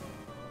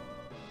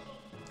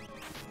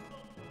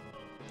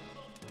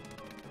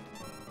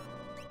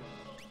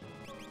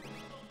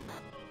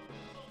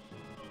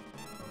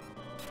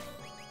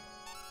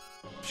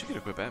 She could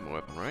equip Atma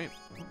Weapon, right?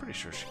 I'm pretty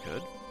sure she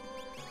could.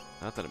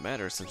 Not that it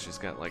matters, since she's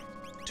got, like,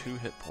 2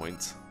 hit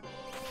points.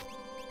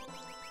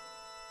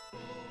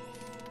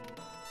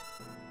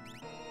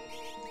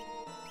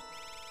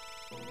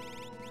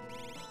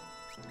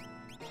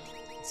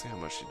 See how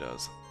much she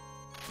does.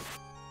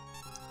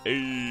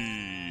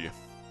 Hey!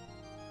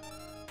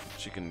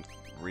 She can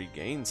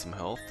regain some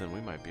health, then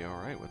we might be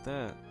alright with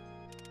that.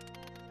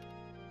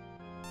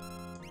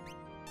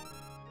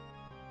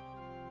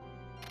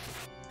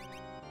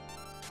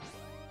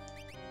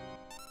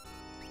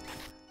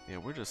 Yeah,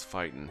 we're just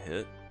fighting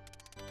hit.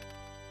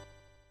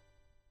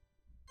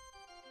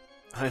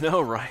 I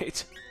know,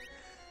 right?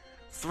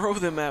 Throw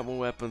them Atma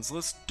weapons,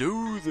 let's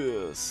do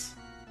this!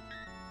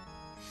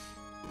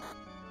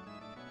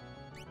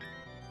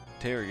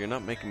 Terry, you're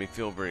not making me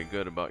feel very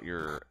good about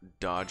your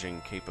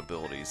dodging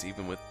capabilities,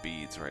 even with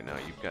beads right now.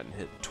 You've gotten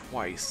hit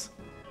twice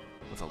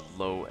with a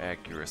low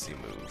accuracy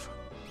move.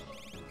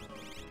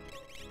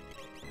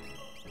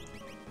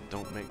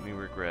 Don't make me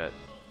regret.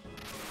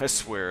 I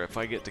swear, if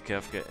I get to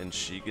Kefka and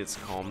she gets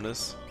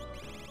calmness,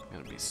 I'm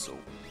gonna be so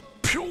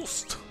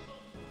pulsed.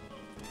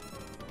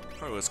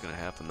 Probably what's gonna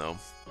happen though.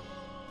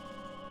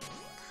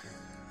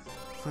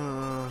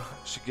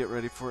 Should get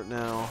ready for it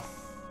now.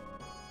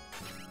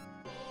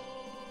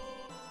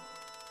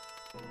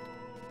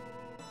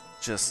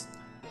 Just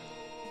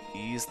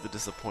ease the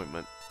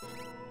disappointment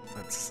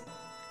that's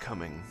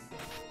coming.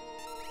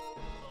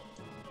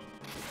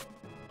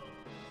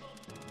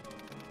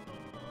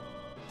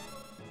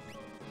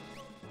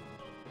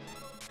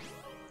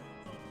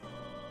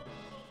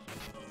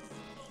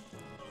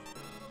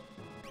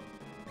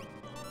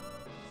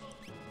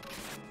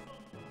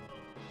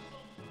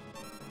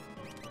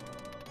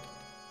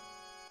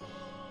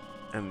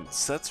 And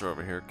Setzer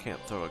over here can't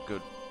throw a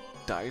good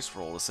dice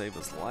roll to save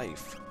his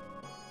life.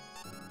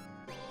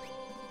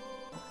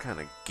 What kind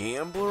of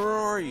gambler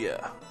are ya?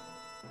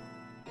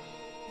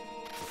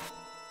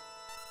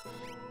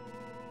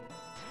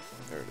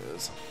 There it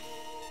is.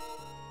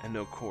 And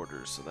no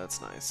quarters, so that's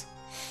nice.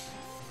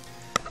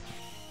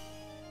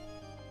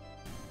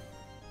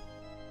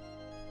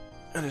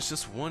 And it's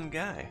just one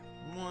guy.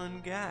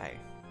 One guy.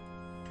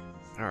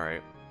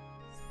 Alright.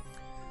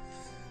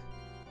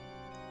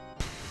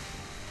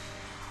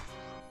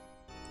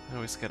 I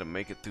always gotta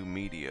make it through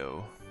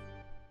Medio.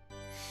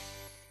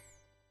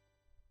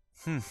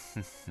 It's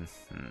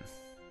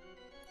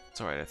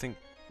alright, I think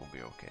we'll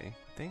be okay.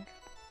 I think?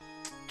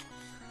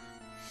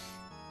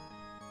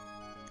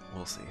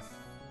 We'll see.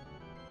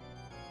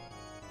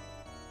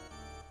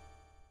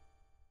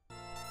 What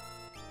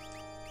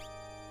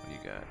do you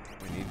got?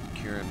 We need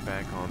Kieran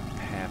back on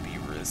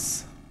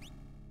Papyrus.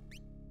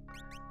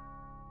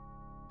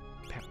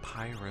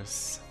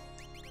 Papyrus.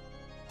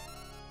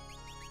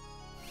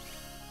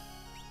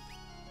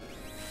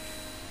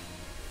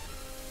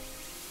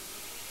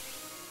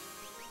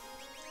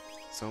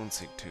 Zone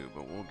Seek 2,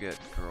 but we'll get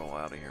Girl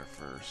out of here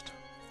first.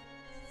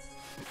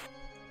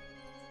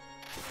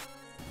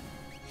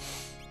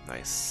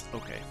 Nice.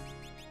 Okay.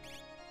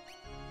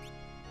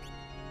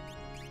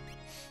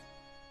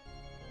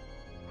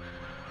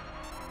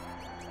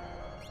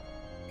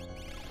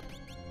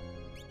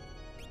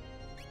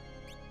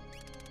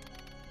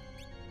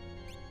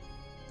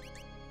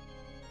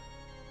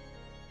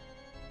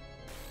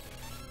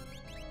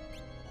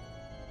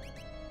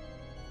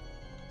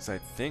 So I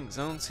think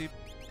Zone Seek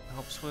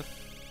helps with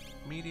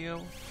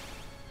Medio?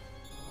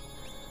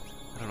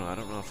 I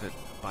don't know if it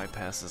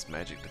bypasses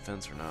magic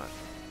defense or not.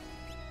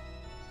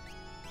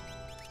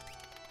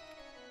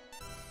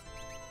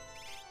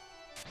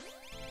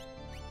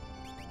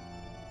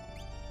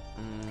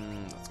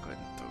 Let's go ahead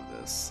and throw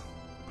this.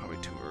 Probably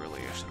too early,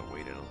 I should have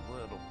waited a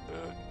little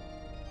bit.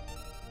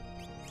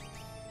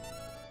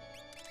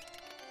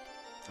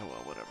 Oh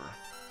well, whatever.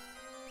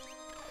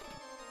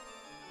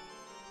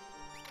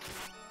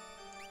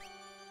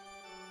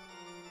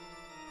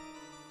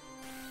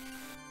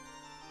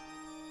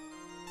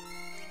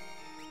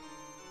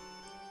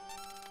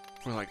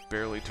 We're like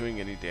barely doing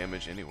any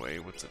damage anyway,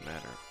 what's it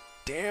matter?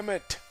 Damn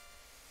it!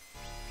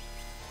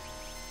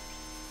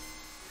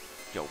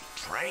 Yo,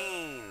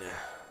 train!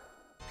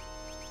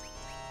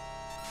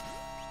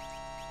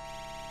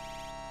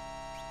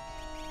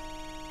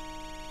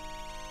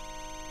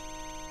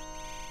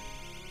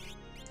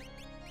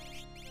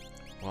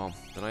 Well,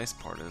 the nice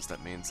part is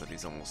that means that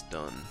he's almost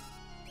done.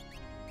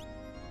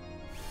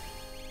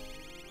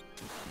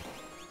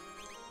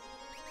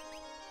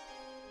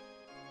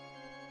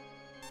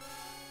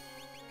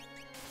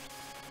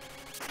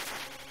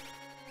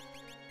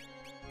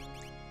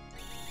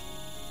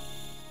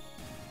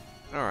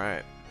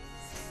 Alright.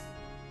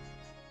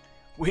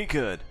 We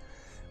good.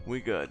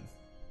 We good.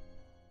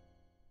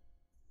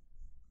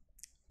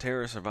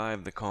 Terra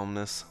survived the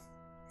calmness.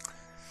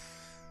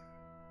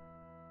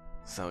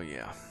 So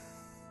yeah.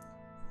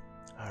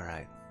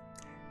 Alright.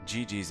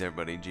 GG's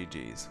everybody,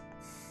 GG's.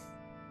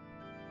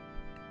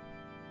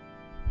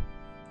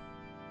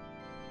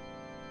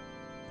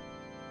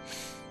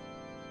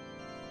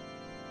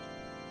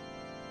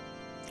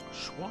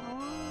 Schwa.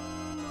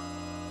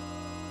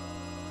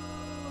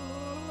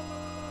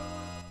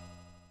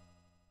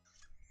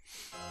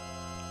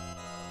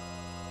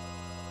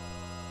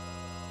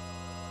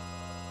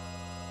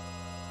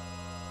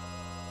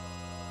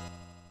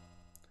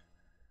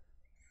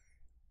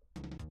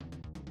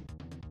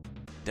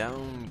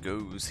 Down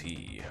goes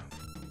he.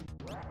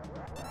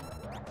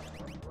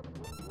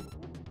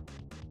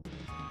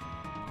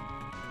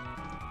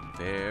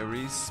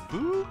 Very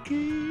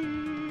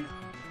spooky.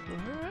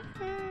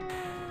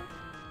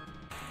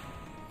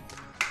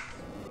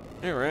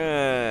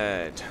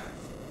 Alright.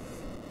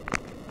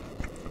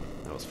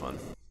 That was fun.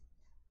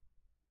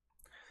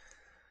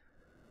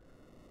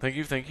 Thank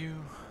you, thank you.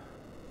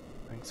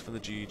 Thanks for the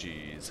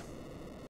GGs.